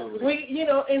because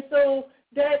and so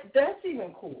that's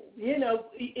even cool,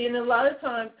 And a lot of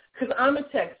times, because I'm a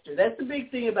texter, that's the big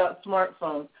thing about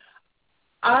smartphones.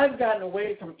 I've gotten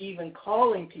away from even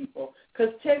calling people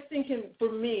because texting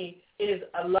for me, is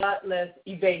a lot less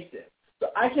evasive. So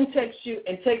I can text you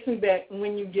and text me back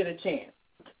when you get a chance.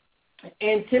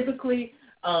 And typically,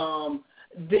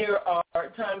 there are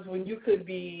times when you could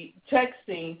be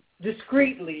texting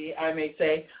discreetly, I may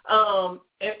say,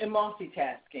 and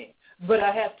multitasking. But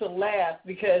I have to laugh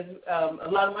because a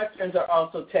lot of my friends are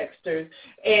also texters.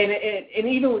 And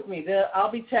even with me,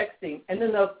 I'll be texting, and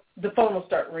then the phone will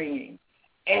start ringing.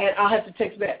 And I'll have to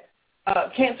text back.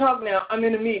 Can't talk now. I'm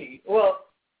in a meeting. Well,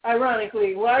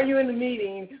 ironically, why are you in the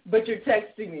meeting but you're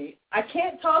texting me? I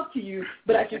can't talk to you,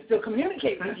 but I can still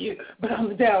communicate with you, but on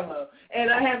the down low.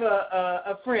 And I have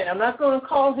a friend. I'm not going to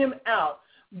call him out,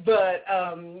 but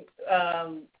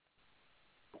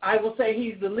I will say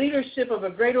he's the leadership of a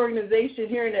great organization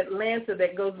here in Atlanta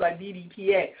that goes by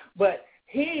BDPA. But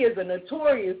he is a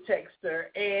notorious texter,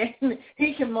 and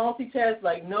he can multitask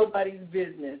like nobody's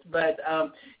business. But,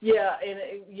 he's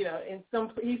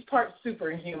part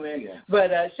superhuman. Yeah.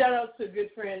 But shout out to a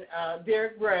good friend,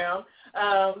 Derek Brown.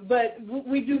 But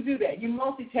we do that. You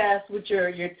multitask with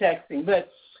your texting. But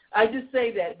I just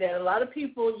say that a lot of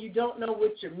people, you don't know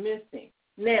what you're missing.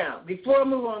 Now, before I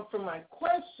move on from my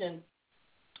question,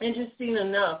 interesting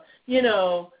enough,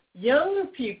 younger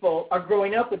people are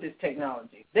growing up with this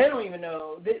technology. They don't even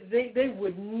know. They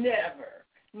would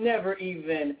never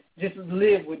even just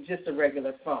live with just a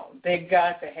regular phone. They've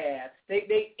got to have.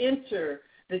 They enter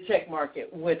the tech market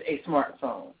with a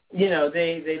smartphone.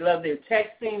 They love their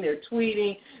texting, their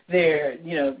tweeting, they're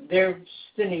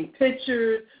sending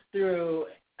pictures through.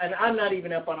 And I'm not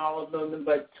even up on all of them,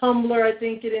 but Tumblr, I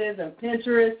think it is, and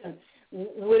Pinterest, and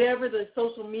whatever the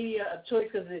social media of choice.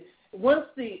 Because once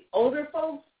the older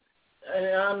folks, and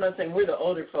I'm not saying we're the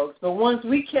older folks, but once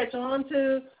we catch on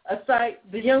to a site,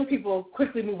 the young people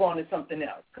quickly move on to something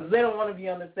else because they don't want to be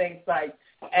on the same site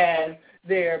as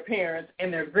their parents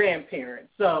and their grandparents.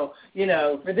 So,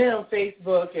 for them,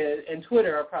 Facebook and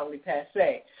Twitter are probably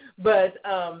passé. But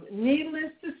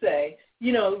needless to say,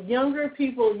 younger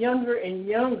people, younger and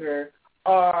younger,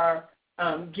 are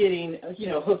getting,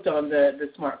 hooked on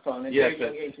the smartphone at very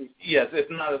young ages. Yes,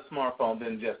 it's not a smartphone,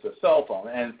 then just a cell phone.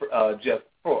 And just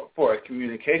for a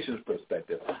communications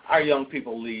perspective, our young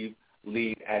people lead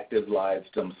active lives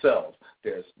themselves.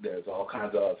 There's all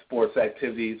kinds of sports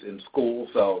activities in school,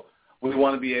 so we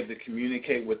want to be able to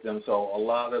communicate with them. So a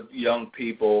lot of young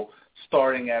people,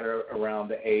 starting at around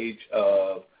the age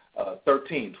of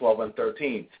 12 and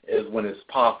 13, is when it's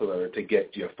popular to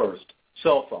get your first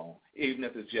cell phone, even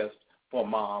if it's just for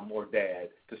mom or dad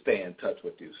to stay in touch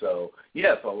with you. So,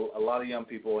 yes, a lot of young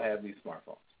people have these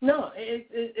smartphones. No,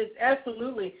 it's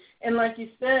absolutely. And like you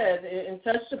said and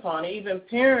touched upon, even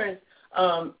parents,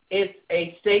 it's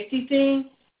a safety thing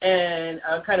and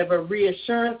kind of a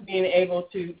reassurance, being able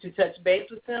to touch base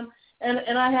with them.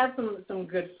 And I have some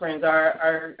good friends.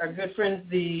 Our good friends,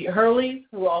 the Hurleys,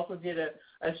 who also did a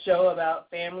show about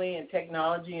family and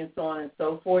technology and so on and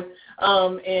so forth.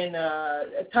 And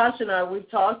Tasha and I, we've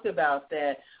talked about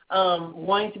that,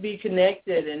 wanting to be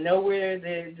connected and know where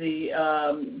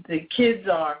the kids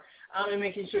are, and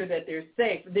making sure that they're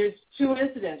safe. There's two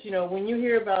incidents. When you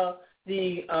hear about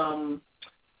the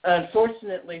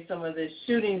unfortunately some of the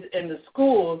shootings in the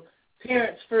schools,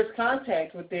 parents' first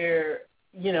contact with their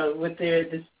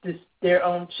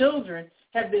own children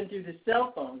have been through the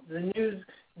cell phones. The news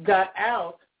got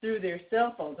out through their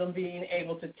cell phones, on being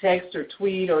able to text or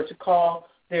tweet or to call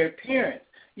their parents.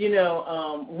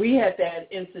 We had that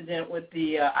incident with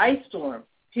the ice storm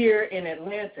here in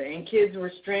Atlanta, and kids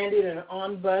were stranded and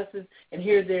on buses and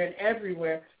here, there, and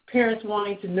everywhere, parents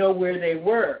wanting to know where they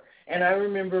were. And I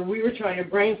remember we were trying to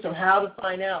brainstorm how to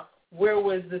find out where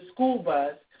was the school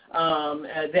bus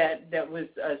that was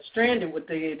stranded with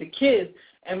the kids.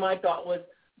 And my thought was,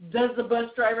 does the bus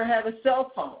driver have a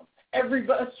cell phone? Every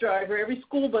bus driver, every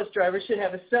school bus driver should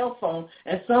have a cell phone,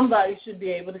 and somebody should be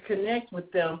able to connect with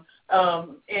them.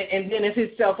 And then if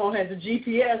his cell phone has a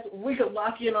GPS, we could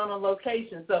lock in on a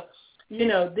location. So,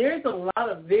 there's a lot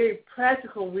of very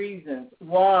practical reasons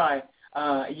why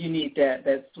you need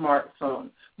that smartphone.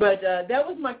 But that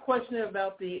was my question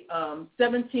about the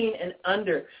 17 and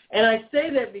under. And I say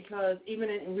that because even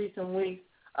in recent weeks,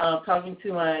 talking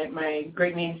to my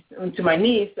great niece, to my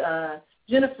niece,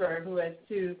 Jennifer, who has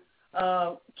two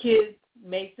kids,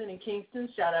 Mason and Kingston,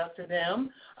 shout out to them.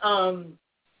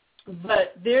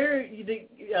 But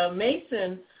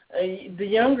Mason the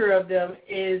younger of them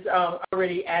is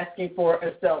already asking for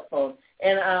a cell phone.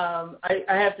 And I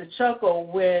have to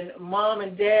chuckle when mom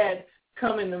and dad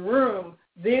come in the room.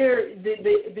 There's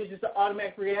just an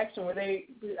automatic reaction where they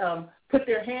put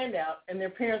their hand out and their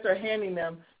parents are handing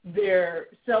them their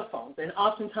cell phones. And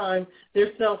oftentimes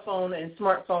their cell phone and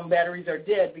smartphone batteries are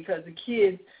dead because the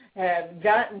kids have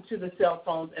gotten to the cell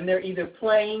phones and they're either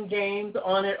playing games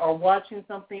on it or watching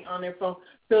something on their phone.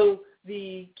 So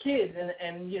the kids and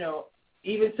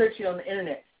even searching on the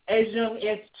internet as young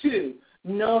as 2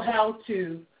 know how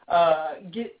to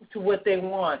get to what they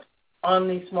want on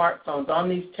these smartphones, on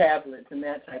these tablets, and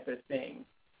that type of thing.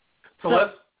 So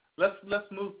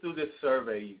let's move through this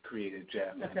survey you created,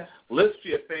 Jasmine. Okay. List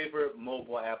your favorite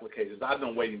mobile applications. I've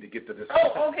been waiting to get to this.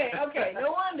 Oh, okay.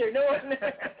 No wonder.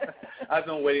 I've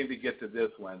been waiting to get to this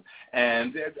one,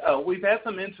 and we've had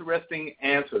some interesting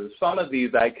answers. Some of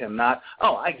these I cannot.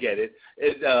 Oh, I get it.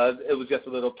 It was just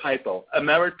a little typo.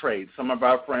 Ameritrade. Some of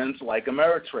our friends like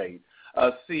Ameritrade.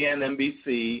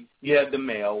 CNNBC, you have the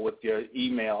mail with your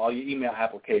email, all your email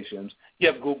applications.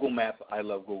 You have Google Maps. I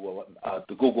love Google.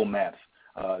 The Google Maps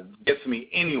gets me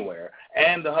anywhere.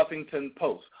 And the Huffington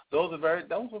Post. Those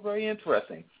were very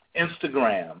interesting.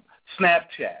 Instagram,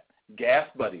 Snapchat, Gas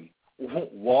Buddy,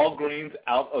 Walgreens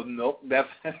out of no.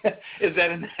 Is that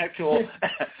an actual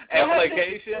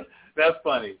application? That's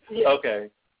funny. Yeah. Okay.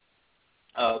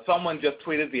 Someone just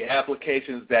tweeted the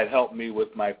applications that help me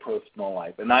with my personal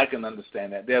life, and I can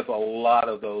understand that. There's a lot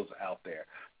of those out there.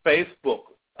 Facebook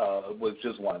was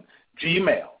just one.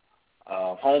 Gmail,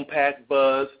 HomePack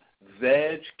Buzz,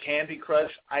 Zedge, Candy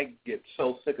Crush. I get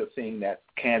so sick of seeing that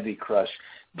Candy Crush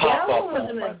pop up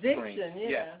on my screen.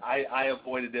 Yeah. I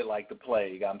avoided it like the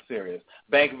plague. I'm serious.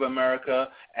 Bank of America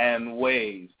and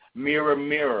Waze.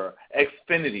 Mirror,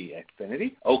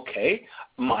 Xfinity, okay.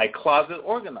 My Closet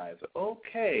Organizer,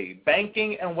 okay.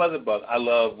 Banking and Weatherbug, I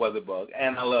love Weatherbug,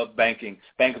 and I love banking.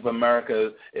 Bank of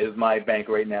America is my bank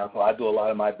right now, so I do a lot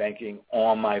of my banking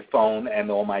on my phone and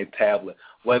on my tablet.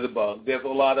 Weatherbug, there's a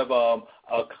lot of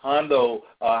condo,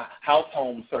 house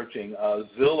home searching,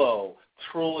 Zillow,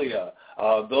 Trulia.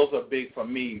 Those are big for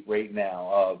me right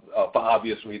now for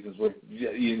obvious reasons. We're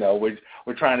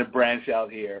trying to branch out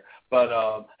here. But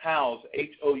Houzz,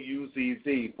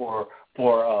 Houzz,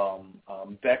 for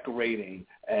decorating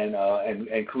and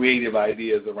creative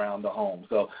ideas around the home.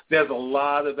 So there's a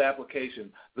lot of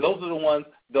applications. Those ones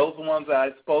that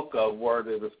I spoke of were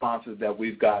the responses that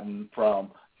we've gotten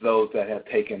from those that have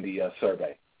taken the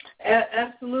survey.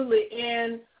 Absolutely,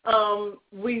 and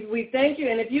we thank you.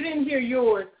 And if you didn't hear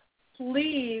yours,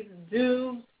 please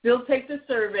do still take the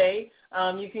survey.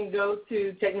 You can go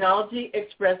to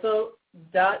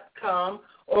technologyexpresso.com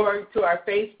or to our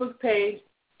Facebook page,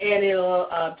 and it'll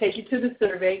take you to the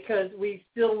survey because we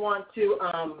still want to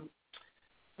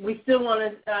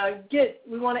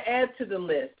add to the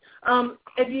list. One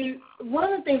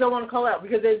of the things I want to call out,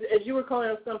 because as you were calling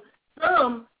out some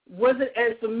wasn't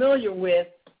as familiar with,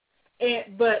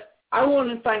 but I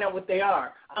wanted to find out what they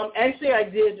are. Actually, I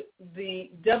did the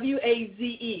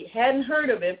WAZE. Hadn't heard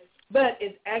of it, but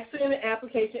it's actually an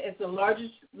application. It's the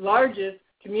largest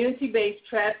community-based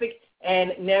traffic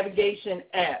and navigation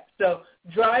app. So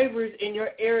drivers in your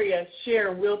area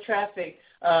share real traffic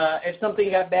if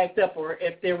something got backed up or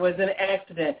if there was an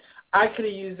accident. I could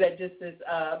have used that just this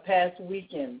past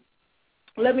weekend.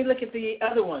 Let me look at the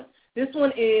other one. This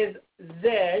one is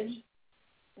Zedge.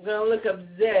 I'm going to look up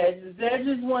Zedge. Zedge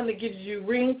is one that gives you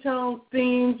ringtones,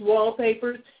 themes,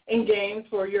 wallpapers, and games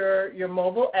for your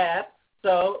mobile app.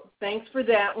 So thanks for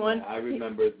that one. I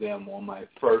remember them on my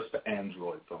first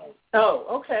Android phone. Oh,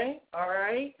 okay. All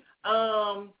right.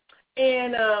 I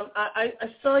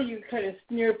saw you kind of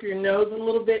sneer up your nose a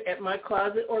little bit at my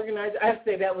Closet Organizer. I have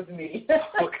to say that was me.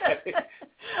 Okay.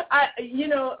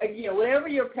 Whatever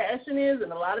your passion is,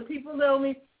 and a lot of people know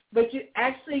me, but you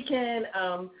actually can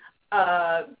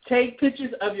take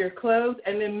pictures of your clothes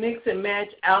and then mix and match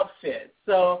outfits.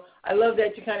 So I love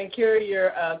that you kind of carry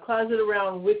your closet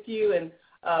around with you, and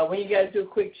when you guys do a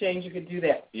quick change, you could do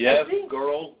that. Yes,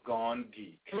 Girl Gone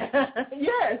Geek.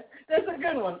 Yes, that's a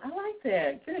good one. I like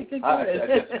that. Good.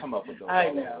 I just come up with those.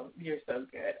 I know. You're so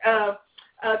good.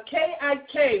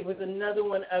 KIK was another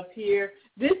one up here.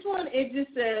 This one, it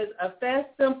just says, a fast,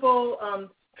 simple,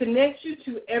 connects you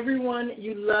to everyone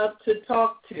you love to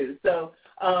talk to. So,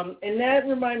 and that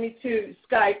reminded me, too,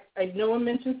 Skype. No one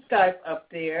mentioned Skype up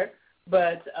there,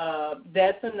 but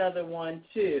that's another one,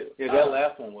 too. Yeah, that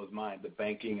last one was mine, the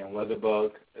banking and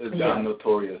Weatherbug. I'm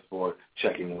notorious for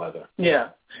checking weather. Yeah,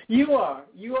 you are.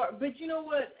 But you know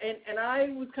what? And I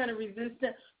was kind of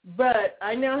resistant, but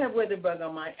I now have Weatherbug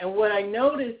on mine. And what I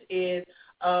noticed is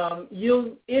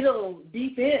it'll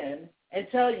beep in and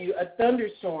tell you a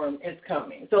thunderstorm is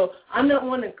coming. So I'm not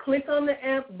one to click on the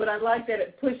app, but I like that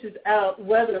it pushes out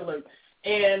weather alerts.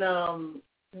 And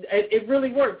it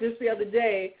really worked. Just the other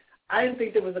day, I didn't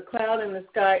think there was a cloud in the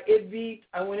sky. It beeped.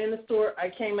 I went in the store. I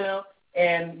came out,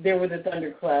 and there were the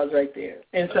thunder clouds right there.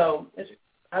 And so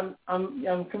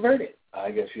I'm converted.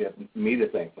 I guess you have me to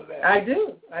thank for that. I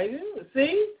do.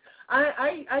 See,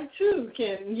 I too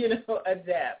can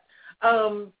adapt.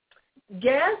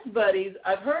 Gas Buddies.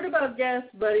 I've heard about Gas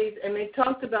Buddies, and they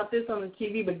talked about this on the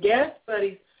TV. But Gas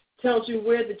Buddies tells you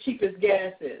where the cheapest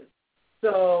gas is.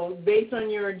 So based on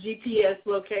your GPS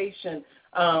location,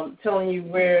 telling you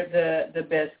where the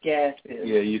best gas is.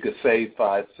 Yeah, you could save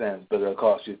 5 cents, but it'll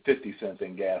cost you 50 cents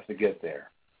in gas to get there.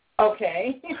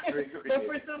 Okay. But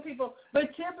for some people, but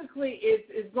typically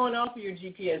it's going off of your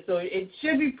GPS, so it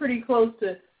should be pretty close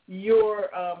to your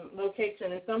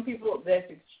location. And some people, that's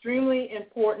extremely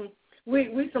important.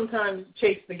 We sometimes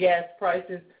chase the gas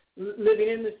prices living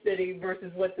in the city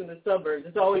versus what's in the suburbs.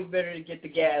 It's always better to get the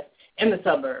gas in the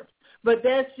suburbs. But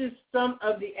that's just some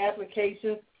of the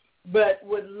applications. But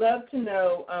would love to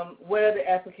know what other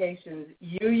applications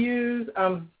you use.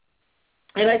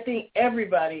 And I think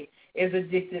everybody is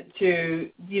addicted to,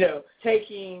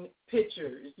 taking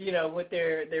pictures, with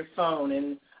their phone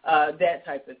and that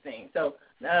type of thing. So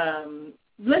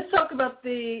let's talk about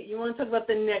you want to talk about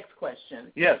the next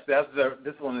question? Yes,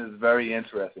 this one is very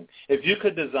interesting. If you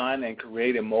could design and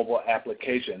create a mobile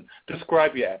application,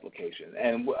 describe your application.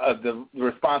 And the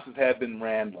responses have been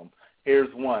random.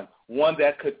 Here's one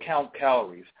that could count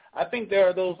calories. I think there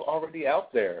are those already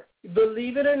out there.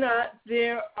 Believe it or not,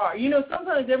 there are.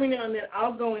 Sometimes every now and then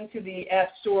I'll go into the App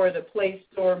Store or the Play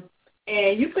Store,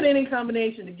 and you put any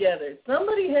combination together.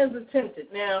 Somebody has attempted.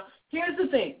 Now, here's the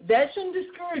thing. That shouldn't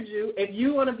discourage you if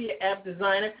you want to be an app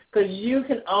designer, because you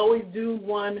can always do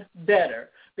one better.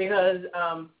 Because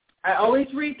I always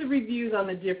read the reviews on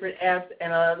the different apps,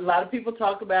 and a lot of people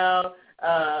talk about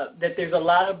that there's a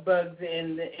lot of bugs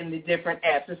in the different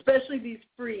apps, especially these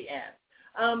free apps.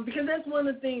 Because that's one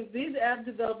of the things, these app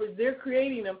developers, they're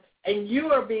creating them, and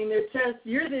you are being their test.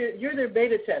 You're their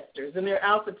beta testers and their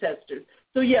alpha testers.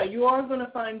 So, yeah, you are going to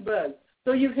find bugs.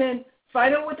 So you can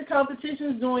find out what the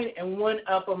competition is doing and one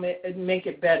up them and make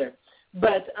it better.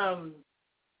 But,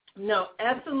 no,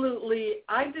 absolutely.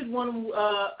 I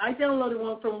downloaded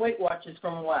one from Weight Watchers for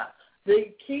a while.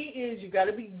 The key is you got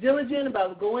to be diligent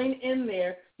about going in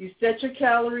there. You set your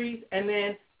calories, and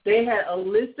then they had a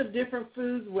list of different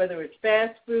foods, whether it's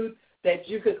fast food, that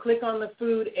you could click on the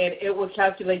food and it will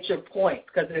calculate your points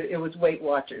because it was Weight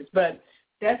Watchers. But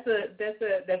that's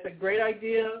a great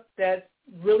idea. That's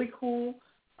really cool.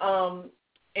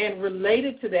 And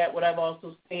related to that, what I've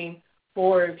also seen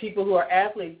for people who are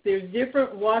athletes, there's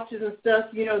different watches and stuff,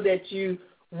 that you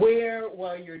wear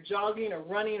while you're jogging or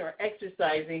running or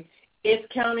exercising. It's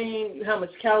counting how much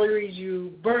calories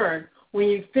you burn. When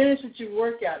you finish with your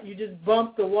workout, you just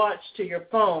bump the watch to your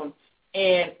phone,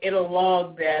 and it'll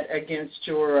log that against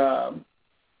your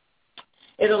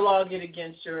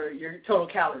your total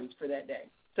calories for that day,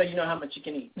 so you know how much you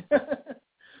can eat.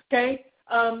 Okay.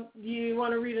 You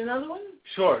want to read another one?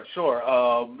 Sure.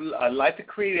 I'd like to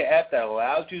create an app that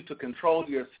allows you to control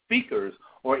your speakers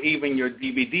or even your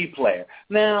DVD player.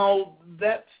 Now,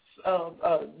 that's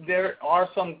there are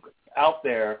some out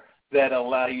there that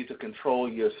allow you to control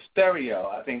your stereo.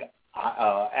 I think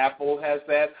Apple has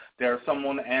that. There are some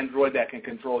on Android that can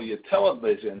control your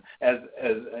television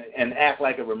and act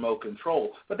like a remote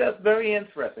control. But that's very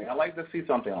interesting. I'd like to see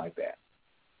something like that.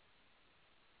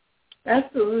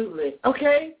 Absolutely.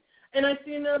 Okay. And I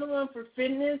see another one for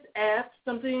fitness apps,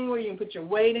 something where you can put your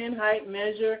weight in, height,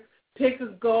 measure, pick a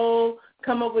goal,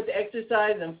 come up with the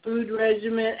exercise and food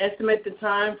regimen, estimate the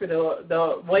time for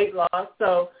the weight loss.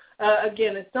 So,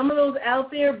 again, there's some of those out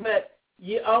there, but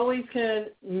you always can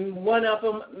one-up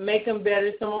them, make them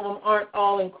better. Some of them aren't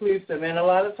all-inclusive. And a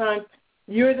lot of times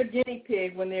you're the guinea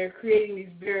pig when they're creating these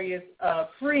various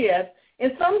free apps.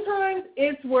 And sometimes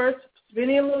it's worth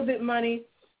spending a little bit of money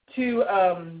to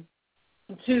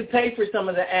pay for some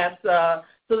of the apps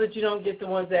so that you don't get the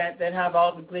ones that have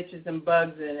all the glitches and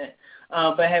bugs in it,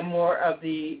 but have more of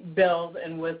the bells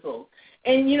and whistles.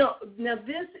 And, now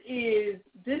this is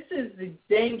the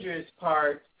dangerous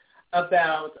part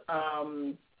about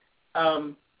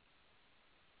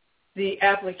the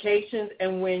applications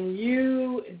and when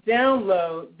you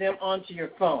download them onto your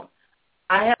phone.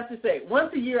 I have to say,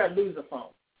 once a year I lose a phone.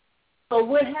 So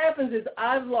what happens is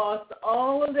I've lost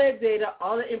all of that data,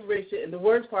 all the information, and the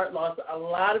worst part, lost a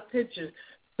lot of pictures.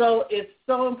 So it's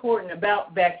so important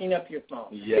about backing up your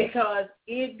phone because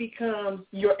it becomes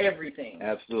your everything.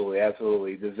 Absolutely,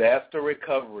 absolutely. Disaster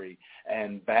recovery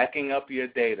and backing up your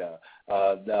data,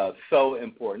 so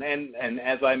important. And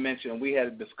as I mentioned, we had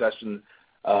a discussion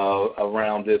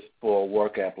around this for a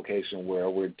work application where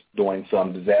we're doing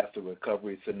some disaster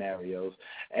recovery scenarios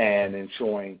and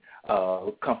ensuring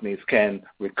companies can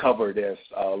recover their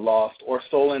lost or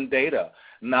stolen data.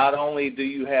 Not only do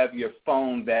you have your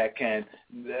phone that can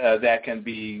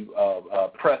be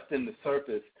pressed in the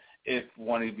surface if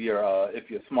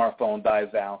your smartphone dies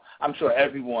down. I'm sure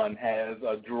everyone has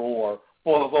a drawer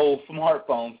full of old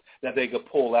smartphones that they could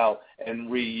pull out and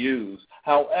reuse.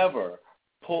 However,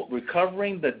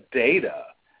 recovering the data,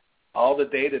 all the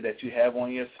data that you have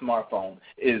on your smartphone,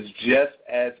 is just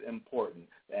as important.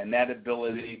 And that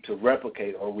ability to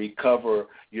replicate or recover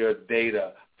your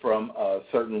data from a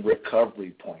certain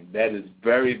recovery point, that is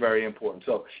very, very important.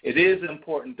 So it is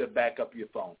important to back up your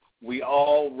phone. We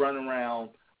all run around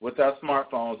with our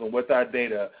smartphones and with our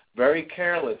data very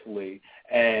carelessly,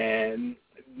 and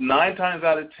 9 times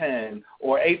out of 10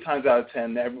 or 8 times out of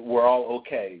 10, we're all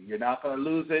okay. You're not going to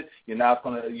lose it.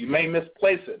 You may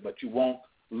misplace it, but you won't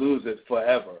lose it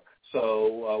forever.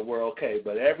 So we're okay.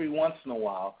 But every once in a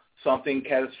while, something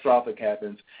catastrophic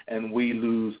happens and we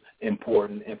lose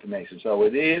important information. So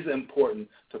it is important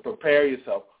to prepare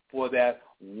yourself for that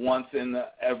once in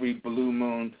every blue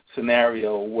moon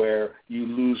scenario where you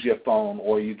lose your phone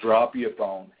or you drop your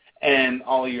phone and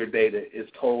all your data is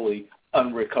totally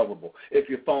unrecoverable. If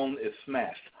your phone is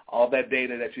smashed, all that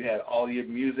data that you had, all your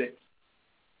music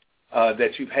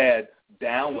that you've had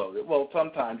downloaded, well,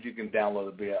 sometimes you can download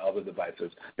it via other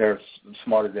devices. They're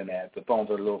smarter than that. The phones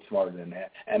are a little smarter than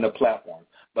that, and the platforms.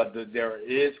 But there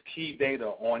is key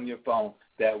data on your phone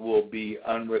that will be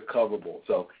unrecoverable.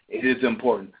 So it is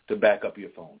important to back up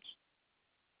your phones.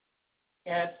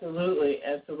 Absolutely,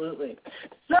 absolutely.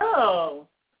 So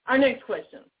our next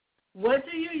question. What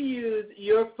do you use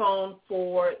your phone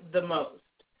for the most?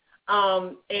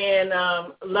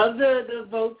 Love the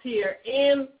votes here.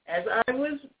 And as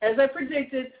I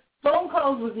predicted, phone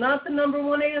calls was not the number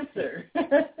one answer.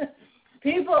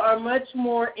 People are much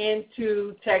more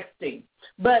into texting.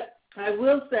 But I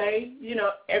will say,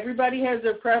 everybody has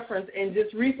their preference. And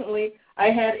just recently,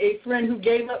 I had a friend who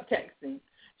gave up texting.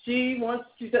 She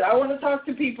said, I want to talk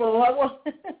to people.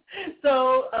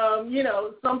 So,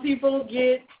 some people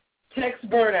get text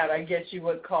burnout, I guess you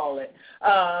would call it.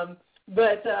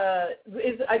 But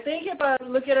I think if I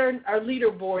look at our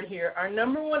leaderboard here, our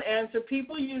number one answer,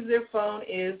 people use their phone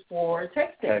is for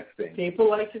texting. People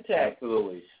like to text.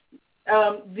 Absolutely.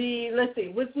 Let's see,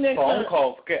 what's next? Phone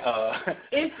calls,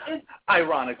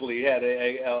 ironically,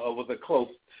 was a close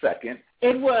second.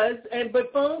 It was,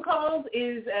 but phone calls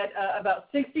is at about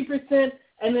 60%,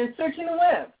 and then searching the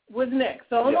web was next.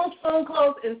 So almost phone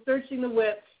calls and searching the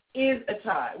web is a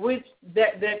tie, which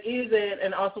that is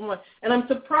an awesome one. And I'm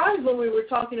surprised when we were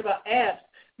talking about apps,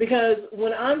 because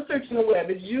when I'm searching the web,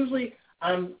 it's usually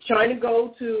I'm trying to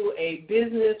go to a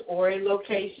business or a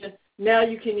location. Now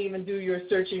you can even do your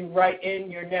searching right in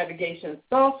your navigation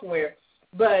software.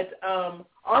 But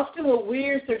often what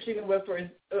we're searching the web for is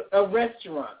a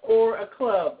restaurant or a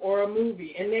club or a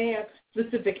movie, and they have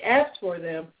specific apps for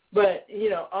them. But,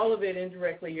 all of it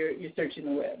indirectly, you're searching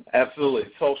the web. Absolutely.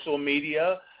 Social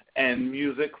media and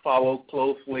music follow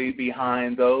closely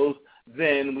behind those.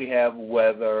 Then we have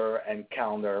weather and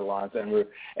calendar alarms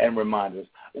and reminders.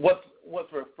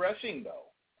 What's refreshing,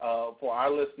 though, for our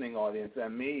listening audience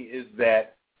and me, is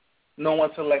that no one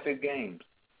selected games.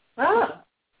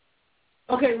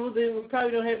 Okay, well, then we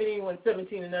probably don't have anyone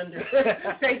 17 and under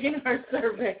taking our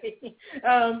survey.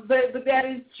 But that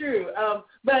is true.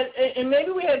 And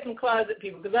maybe we had some closet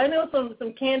people, because I know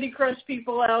some Candy Crush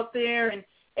people out there, and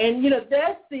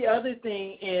that's the other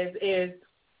thing is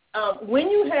when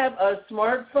you have a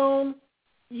smartphone,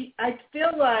 I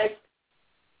feel like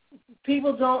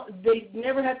they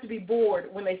never have to be bored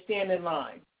when they stand in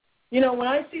line. When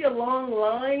I see a long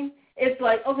line, it's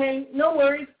like, okay, no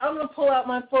worries, I'm going to pull out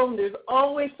my phone. There's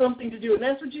always something to do, and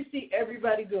that's what you see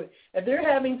everybody doing. If they're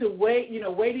having to wait,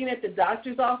 waiting at the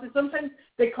doctor's office, sometimes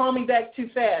they call me back too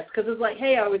fast, because it's like,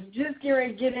 hey, I was just going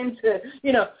to get into,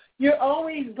 you're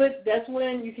always, but that's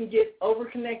when you can get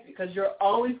over-connected, because you're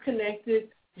always connected,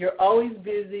 you're always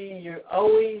busy, you're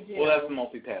always, Well, that's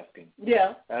multitasking.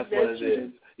 Yeah. That's what it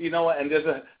is. And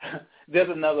there's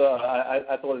another,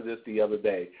 I thought of this the other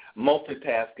day.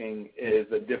 Multitasking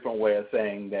is a different way of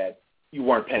saying that you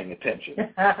weren't paying attention.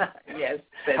 Yes.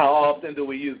 How often do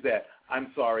we use that?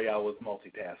 I'm sorry, I was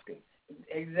multitasking.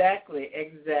 Exactly.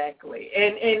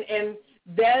 And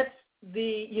that's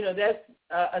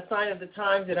a sign of the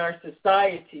times in our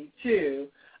society, too,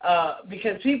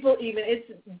 because people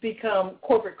it's become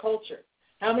corporate culture.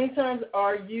 How many times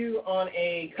are you on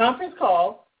a conference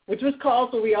call, which was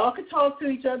called so we all could talk to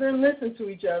each other and listen to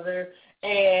each other,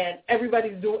 and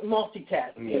everybody's doing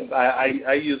multitasking? Yes,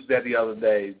 I used that the other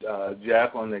day.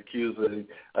 Jacqueline accused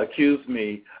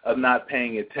me of not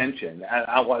paying attention.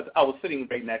 I was sitting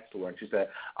right next to her, and she said,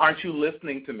 "Aren't you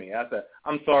listening to me?" I said,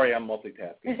 "I'm sorry, I'm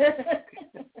multitasking."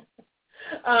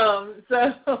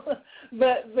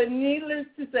 But needless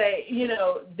to say,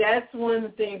 that's one of the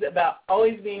things about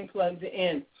always being plugged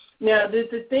in. Now,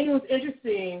 the thing was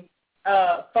interesting.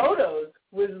 Photos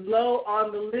was low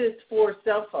on the list for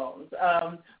cell phones,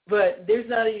 but there's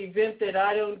not an event that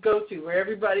I don't go to where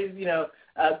everybody's,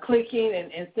 clicking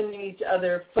and sending each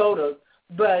other photos.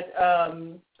 But,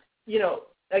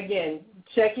 again,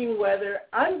 checking weather.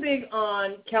 I'm big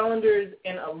on calendars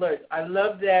and alerts. I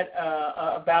love that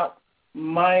about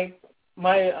I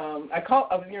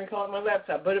was going to call it my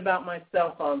laptop, but about my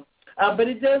cell phone. But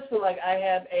it does feel like I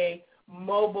have a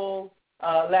mobile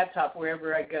laptop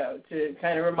wherever I go to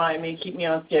kind of remind me, keep me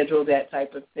on schedule, that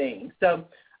type of thing. So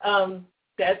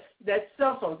that's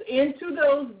cell phones. And to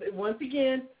those, once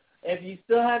again, if you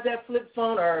still have that flip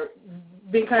phone or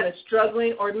been kind of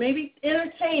struggling or maybe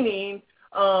entertaining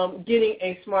getting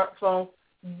a smartphone,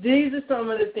 these are some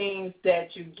of the things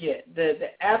that you get. The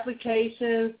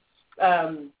applications,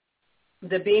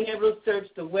 the being able to search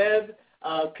the web,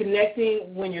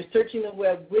 connecting when you're searching the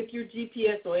web with your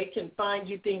GPS so it can find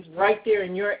you things right there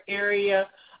in your area,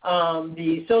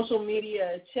 the social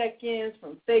media check-ins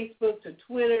from Facebook to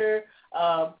Twitter,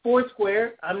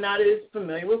 Foursquare. I'm not as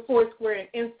familiar with Foursquare and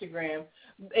Instagram,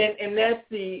 and that's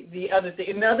the other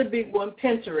thing. Another big one,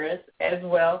 Pinterest as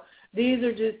well. These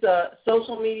are just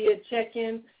social media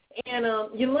check-ins, and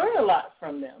you learn a lot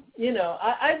from them.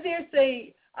 I dare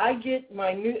say I get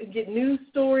news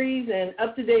stories and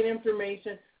up-to-date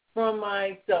information from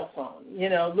my cell phone,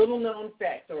 little-known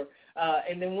facts.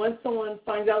 And then once someone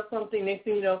finds out something, next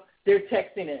thing you know, they're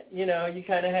texting it. You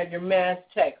kind of have your mass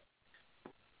text.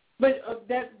 But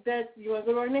you want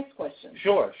to go to our next question?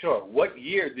 Sure. What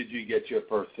year did you get your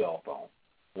first cell phone?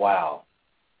 Wow.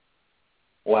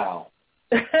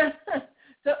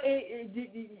 So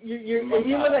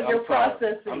you're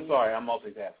processing. I'm sorry, I'm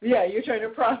multitasking. Yeah, you're trying to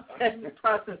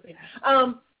processing.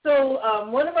 So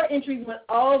one of our entries went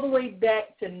all the way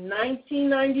back to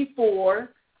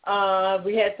 1994.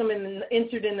 We had some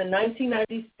entered in the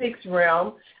 1996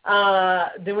 realm.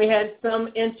 Then we had some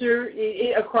enter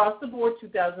across the board,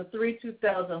 2003,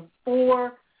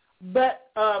 2004. But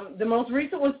the most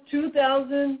recent was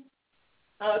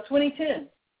 2010.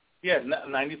 Yeah,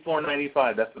 94,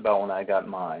 95, that's about when I got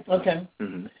mine. Okay.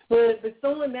 Mm-hmm. But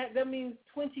someone that means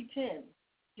 2010.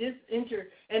 Just enter.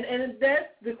 And that's,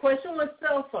 the question was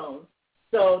cell phone.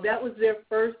 So that was their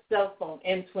first cell phone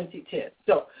in 2010.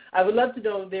 So I would love to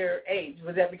know their age.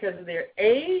 Was that because of their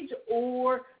age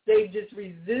or they just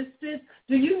resisted?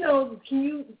 Do you know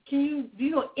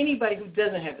anybody who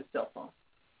doesn't have a cell phone?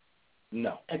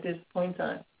 No. At this point in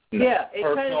time? No. Yeah.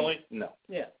 Personally, no.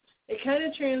 Yeah. It kind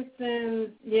of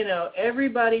transcends,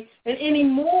 everybody. And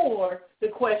anymore, the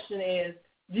question is,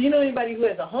 do you know anybody who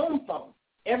has a home phone?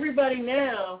 Everybody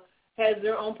now has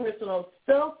their own personal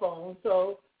cell phone.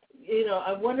 So,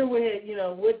 I wonder what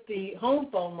the home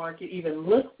phone market even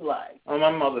looks like. My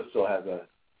mother still has a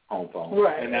home phone.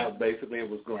 Right. And that basically it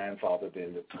was grandfathered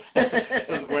into. It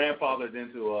was grandfathered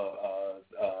into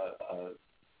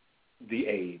the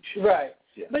age. Right.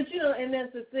 Yeah. But, and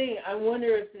that's the thing. I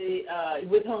wonder if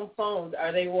with home phones,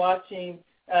 are they watching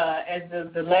as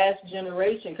the last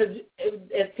generation? Because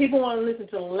if people want to listen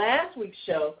to last week's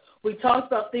show, we talked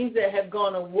about things that have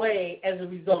gone away as a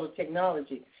result of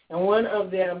technology. And one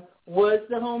of them was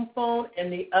the home phone, and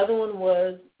the other one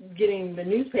was getting the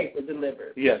newspaper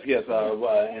delivered. Yes.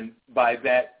 And by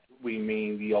that we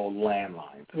mean the old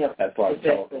landlines, as far as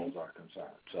telephones are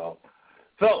concerned. So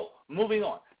moving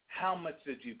on. How much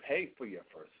did you pay for your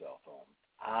first cell phone?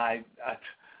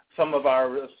 Some of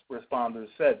our responders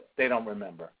said they don't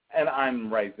remember, and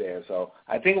I'm right there. So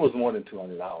I think it was more than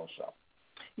 $200. So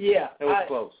yeah, it was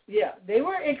close. Yeah, they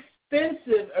were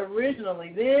expensive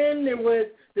originally. Then there was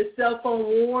the cell phone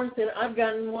wars, and I've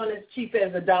gotten one as cheap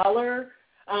as $1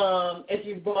 if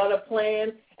you bought a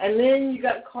plan, and then you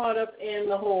got caught up in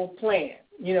the whole plan.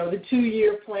 The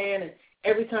 2-year plan, and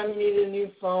every time you needed a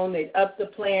new phone, they'd up the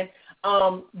plan.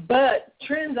 But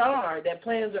trends are that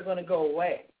plans are going to go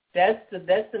away. That's the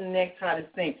next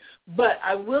hottest thing. But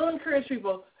I will encourage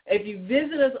people, if you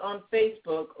visit us on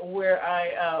Facebook, where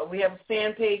we have a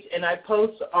fan page and I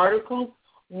post articles,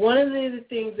 one of the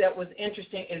things that was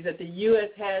interesting is that the U.S.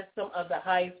 has some of the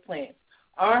highest plans.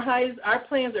 Our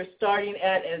plans are starting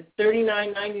at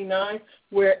 $39.99,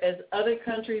 whereas other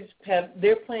countries have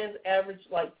their plans average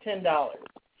like $10.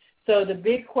 So the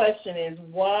big question is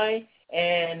why,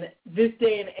 and this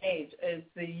day and age, is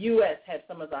the U.S. has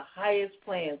some of the highest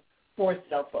plans for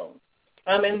cell phones.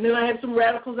 And then I have some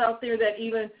radicals out there that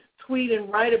even tweet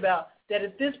and write about that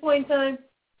at this point in time,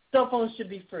 cell phones should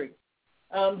be free.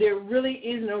 There really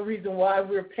is no reason why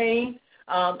we're paying.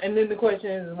 And then the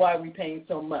question is why are we paying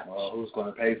so much? Well, who's going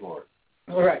to pay for it?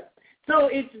 All right. So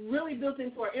it's really built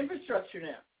into our infrastructure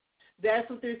now. That's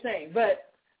what they're saying.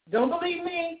 But don't believe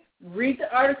me. Read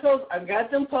the articles. I've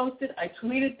got them posted. I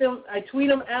tweet them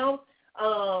out.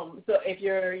 So if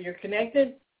you're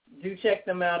connected, do check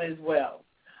them out as well.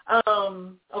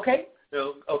 Okay.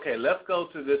 Okay, let's go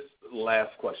to this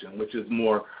last question, which is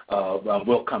more,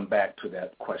 we'll come back to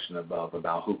that question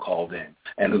about who called in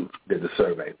and who did the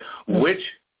survey. Mm-hmm. Which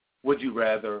would you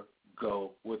rather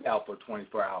go without for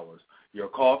 24 hours, your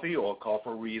coffee or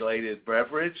coffee-related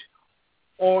beverage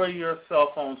or your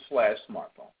cell phone /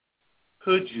 smartphone?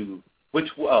 Which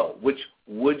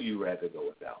would you rather go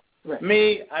without? Right.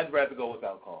 Me, I'd rather go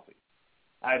without coffee.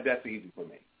 That's easy for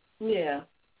me. Yeah.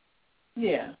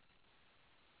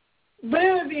 But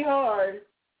it would be hard.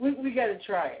 We got to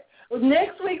try it. Well,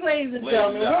 next week, ladies and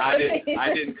gentlemen.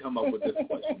 I didn't come up with this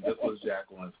question. This was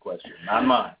Jacqueline's question, not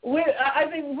mine. I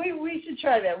think we should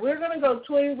try that. We're going to go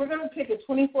We're going to pick a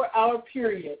 24-hour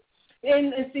period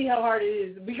and see how hard it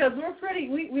is because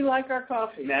we like our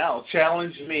coffee. Now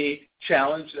challenge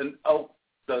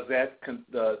does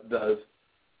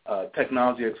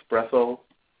Technology Espresso,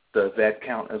 does that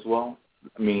count as well?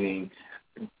 Meaning,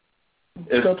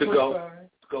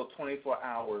 go 24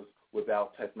 hours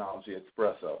without Technology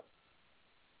Espresso.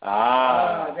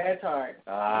 That's hard.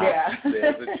 Yeah.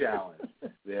 There's a challenge.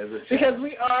 Because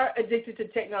we are addicted to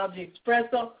Technology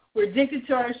Espresso. We're addicted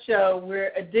to our show.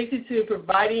 We're addicted to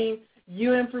providing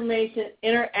you information,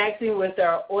 interacting with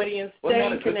our audience,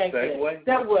 staying connected.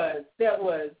 That was.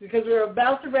 Because we're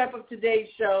about to wrap up today's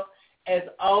show. As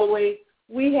always,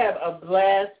 we have a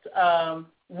blast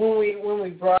when we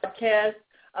broadcast.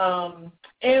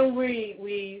 And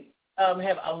we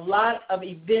have a lot of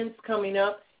events coming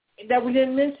up that we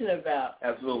didn't mention about.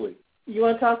 Absolutely. You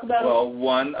want to talk about it? Well,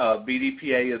 one,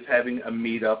 BDPA is having a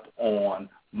meetup on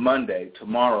Monday,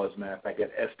 tomorrow, as a matter of fact,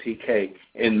 at STK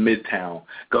in Midtown.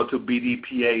 Go to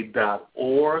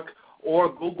bdpa.org or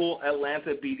Google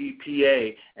Atlanta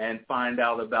BDPA and find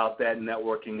out about that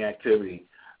networking activity.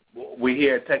 We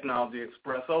here at Technology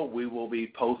Espresso, we will be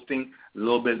posting a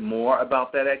little bit more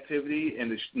about that activity in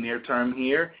the near term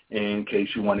here in case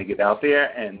you want to get out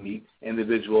there and meet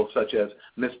individuals such as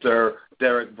Mr.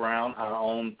 Derek Brown, our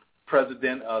own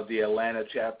president of the Atlanta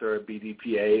chapter of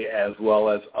BDPA, as well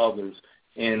as others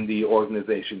in the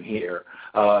organization here.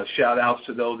 Shout-outs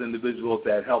to those individuals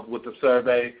that helped with the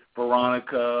survey,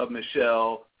 Veronica,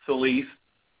 Michelle, Celeste,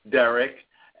 Derek,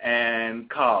 and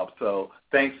Cobb. So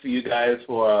thanks to you guys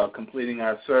for completing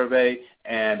our survey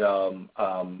and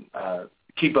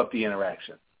keep up the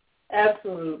interaction.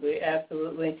 Absolutely.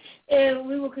 And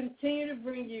we will continue to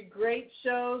bring you great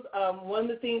shows. One of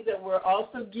the things that we're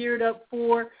also geared up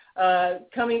for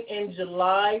coming in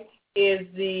July is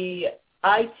the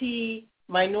IT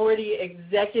Minority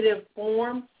Executive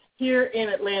Forum here in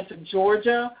Atlanta,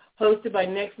 Georgia, hosted by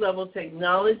Next Level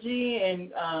Technology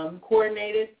and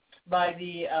coordinated by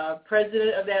the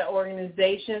president of that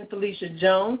organization, Felicia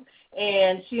Jones,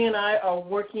 and she and I are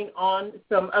working on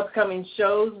some upcoming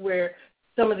shows where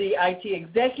some of the IT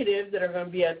executives that are going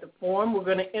to be at the forum, we're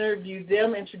going to interview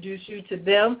them, introduce you to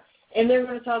them, and they're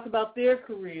going to talk about their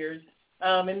careers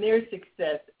and their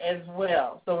success as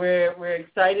well. So we're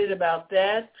excited about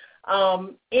that.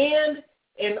 And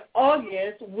in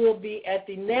August, we'll be at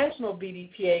the National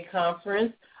BDPA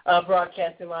Conference,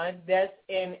 broadcasting live. That's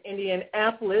in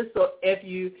Indianapolis. So if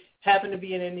you happen to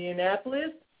be in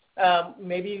Indianapolis,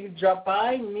 maybe you can drop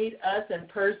by, meet us in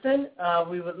person.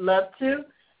 We would love to.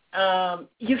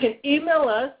 You can email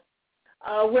us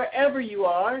wherever you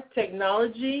are,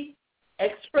 Technology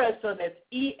Espresso, that's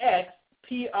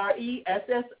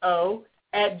EXPRESSO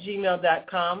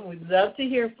 @gmail.com. We'd love to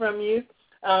hear from you.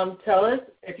 Tell us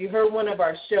if you heard one of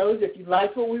our shows, if you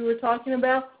like what we were talking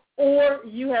about, or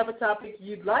you have a topic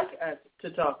you'd like us to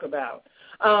talk about.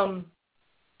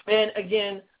 And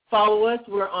again, follow us.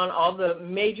 We're on all the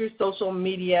major social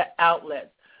media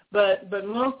outlets. But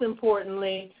most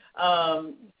importantly,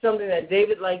 something that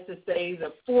David likes to say,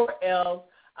 the 4 L's.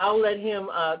 I'll let him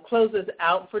close us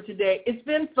out for today. It's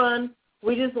been fun.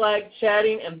 We just like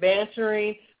chatting and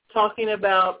bantering, talking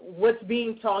about what's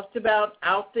being talked about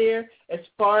out there as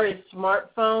far as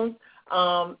smartphones.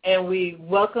 And we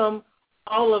welcome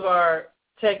all of our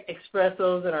tech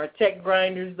expressos and our tech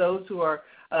grinders, those who are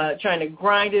trying to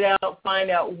grind it out, find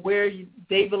out where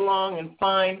they belong, and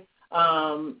find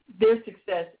their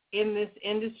success in this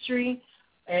industry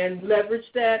and leverage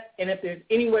that. And if there's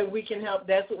any way we can help,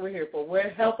 that's what we're here for.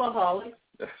 We're helpaholics.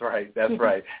 That's right. That's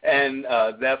right. And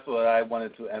that's what I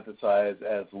wanted to emphasize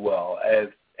as well. As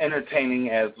entertaining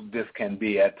as this can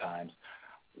be at times,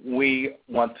 we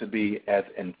want to be as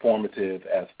informative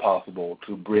as possible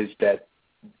to bridge that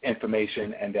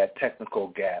information and that technical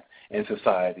gap in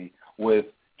society with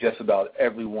just about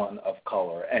everyone of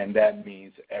color, and that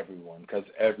means everyone, because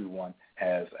everyone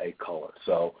has a color.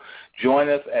 So join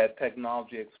us at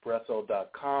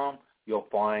technologyexpresso.com. You'll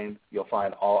find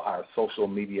all our social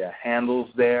media handles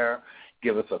there.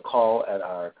 Give us a call at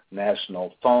our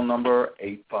national phone number,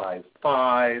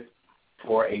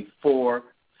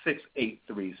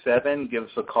 855-484-6837. Give us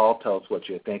a call. Tell us what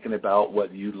you're thinking about,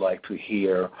 what you'd like to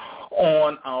hear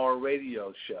on our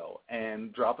radio show.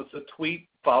 And drop us a tweet.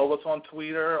 Follow us on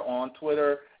Twitter,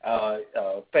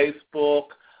 Facebook.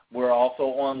 We're also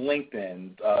on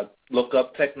LinkedIn. Look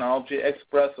up Technology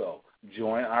Expresso.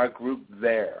 Join our group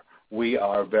there. We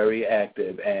are very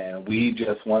active, and we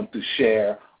just want to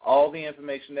share all the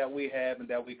information that we have and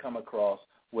that we come across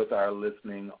with our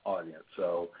listening audience.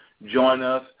 So join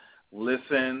us,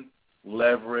 listen,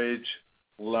 leverage,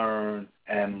 learn,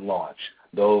 and launch.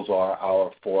 Those are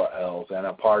our 4 L's and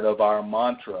a part of our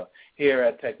mantra here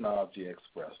at Technology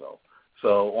Expresso.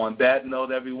 So on that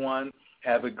note, everyone,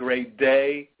 have a great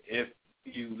day. If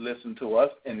you listen to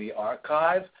us in the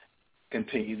archives,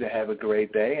 continue to have a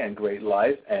great day and great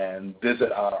life, and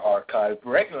visit our archive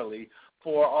regularly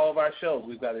for all of our shows.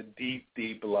 We've got a deep,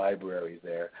 deep library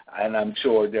there, and I'm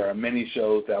sure there are many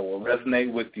shows that will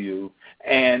resonate with you.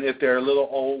 And if they're a little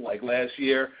old, like last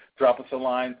year, drop us a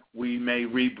line. We may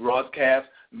rebroadcast,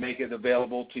 make it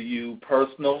available to you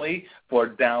personally for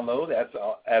download. As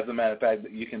a matter of fact,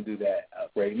 you can do that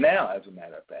right now, as a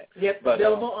matter of fact. Yep, but,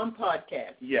 available on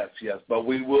podcast. Yes. But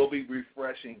we will be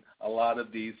refreshing a lot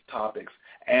of these topics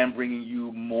and bringing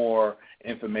you more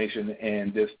information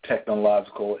in this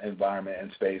technological environment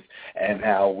and space and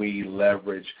how we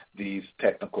leverage these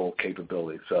technical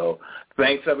capabilities. So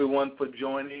thanks, everyone, for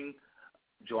joining.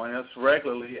 Join us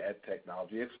regularly at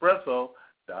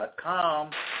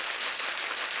technologyexpresso.com.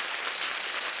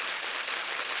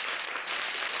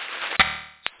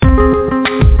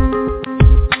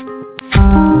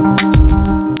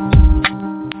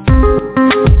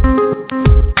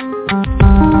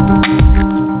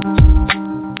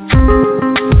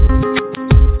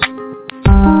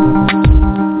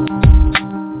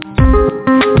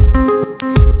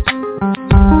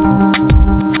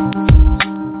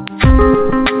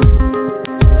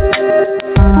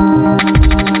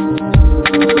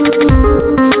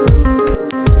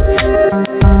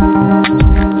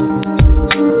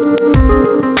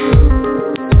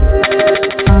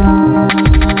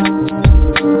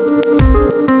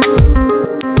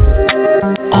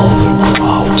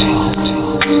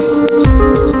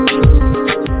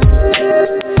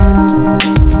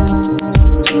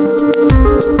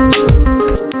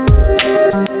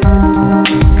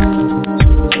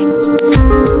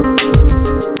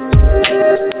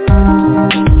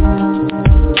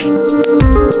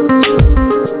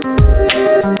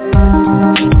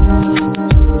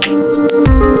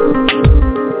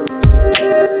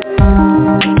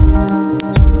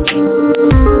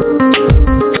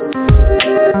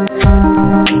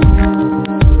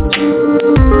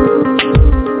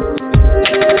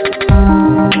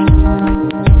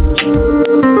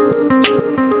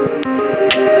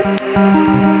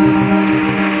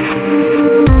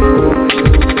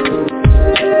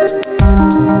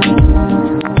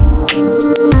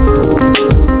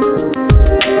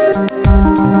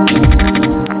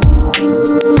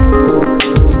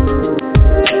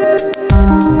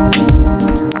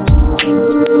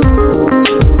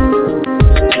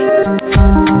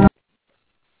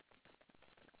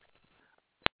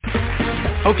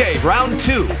 Okay, round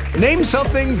 2. Name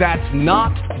something that's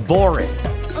not boring.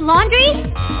 A laundry?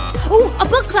 Ooh, a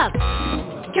book club.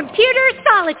 Computer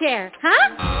solitaire,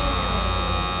 huh?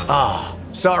 Ah,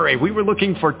 sorry, we were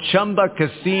looking for Chumba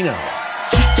Casino.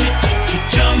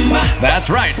 That's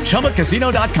right,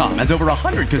 ChumbaCasino.com has over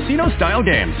 100 casino-style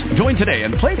games. Join today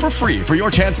and play for free for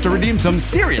your chance to redeem some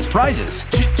serious prizes.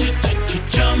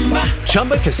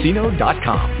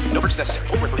 ChumbaCasino.com. No purchase necessary.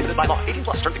 Void where prohibited by law. 18+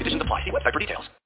 terms and conditions apply. See website for details.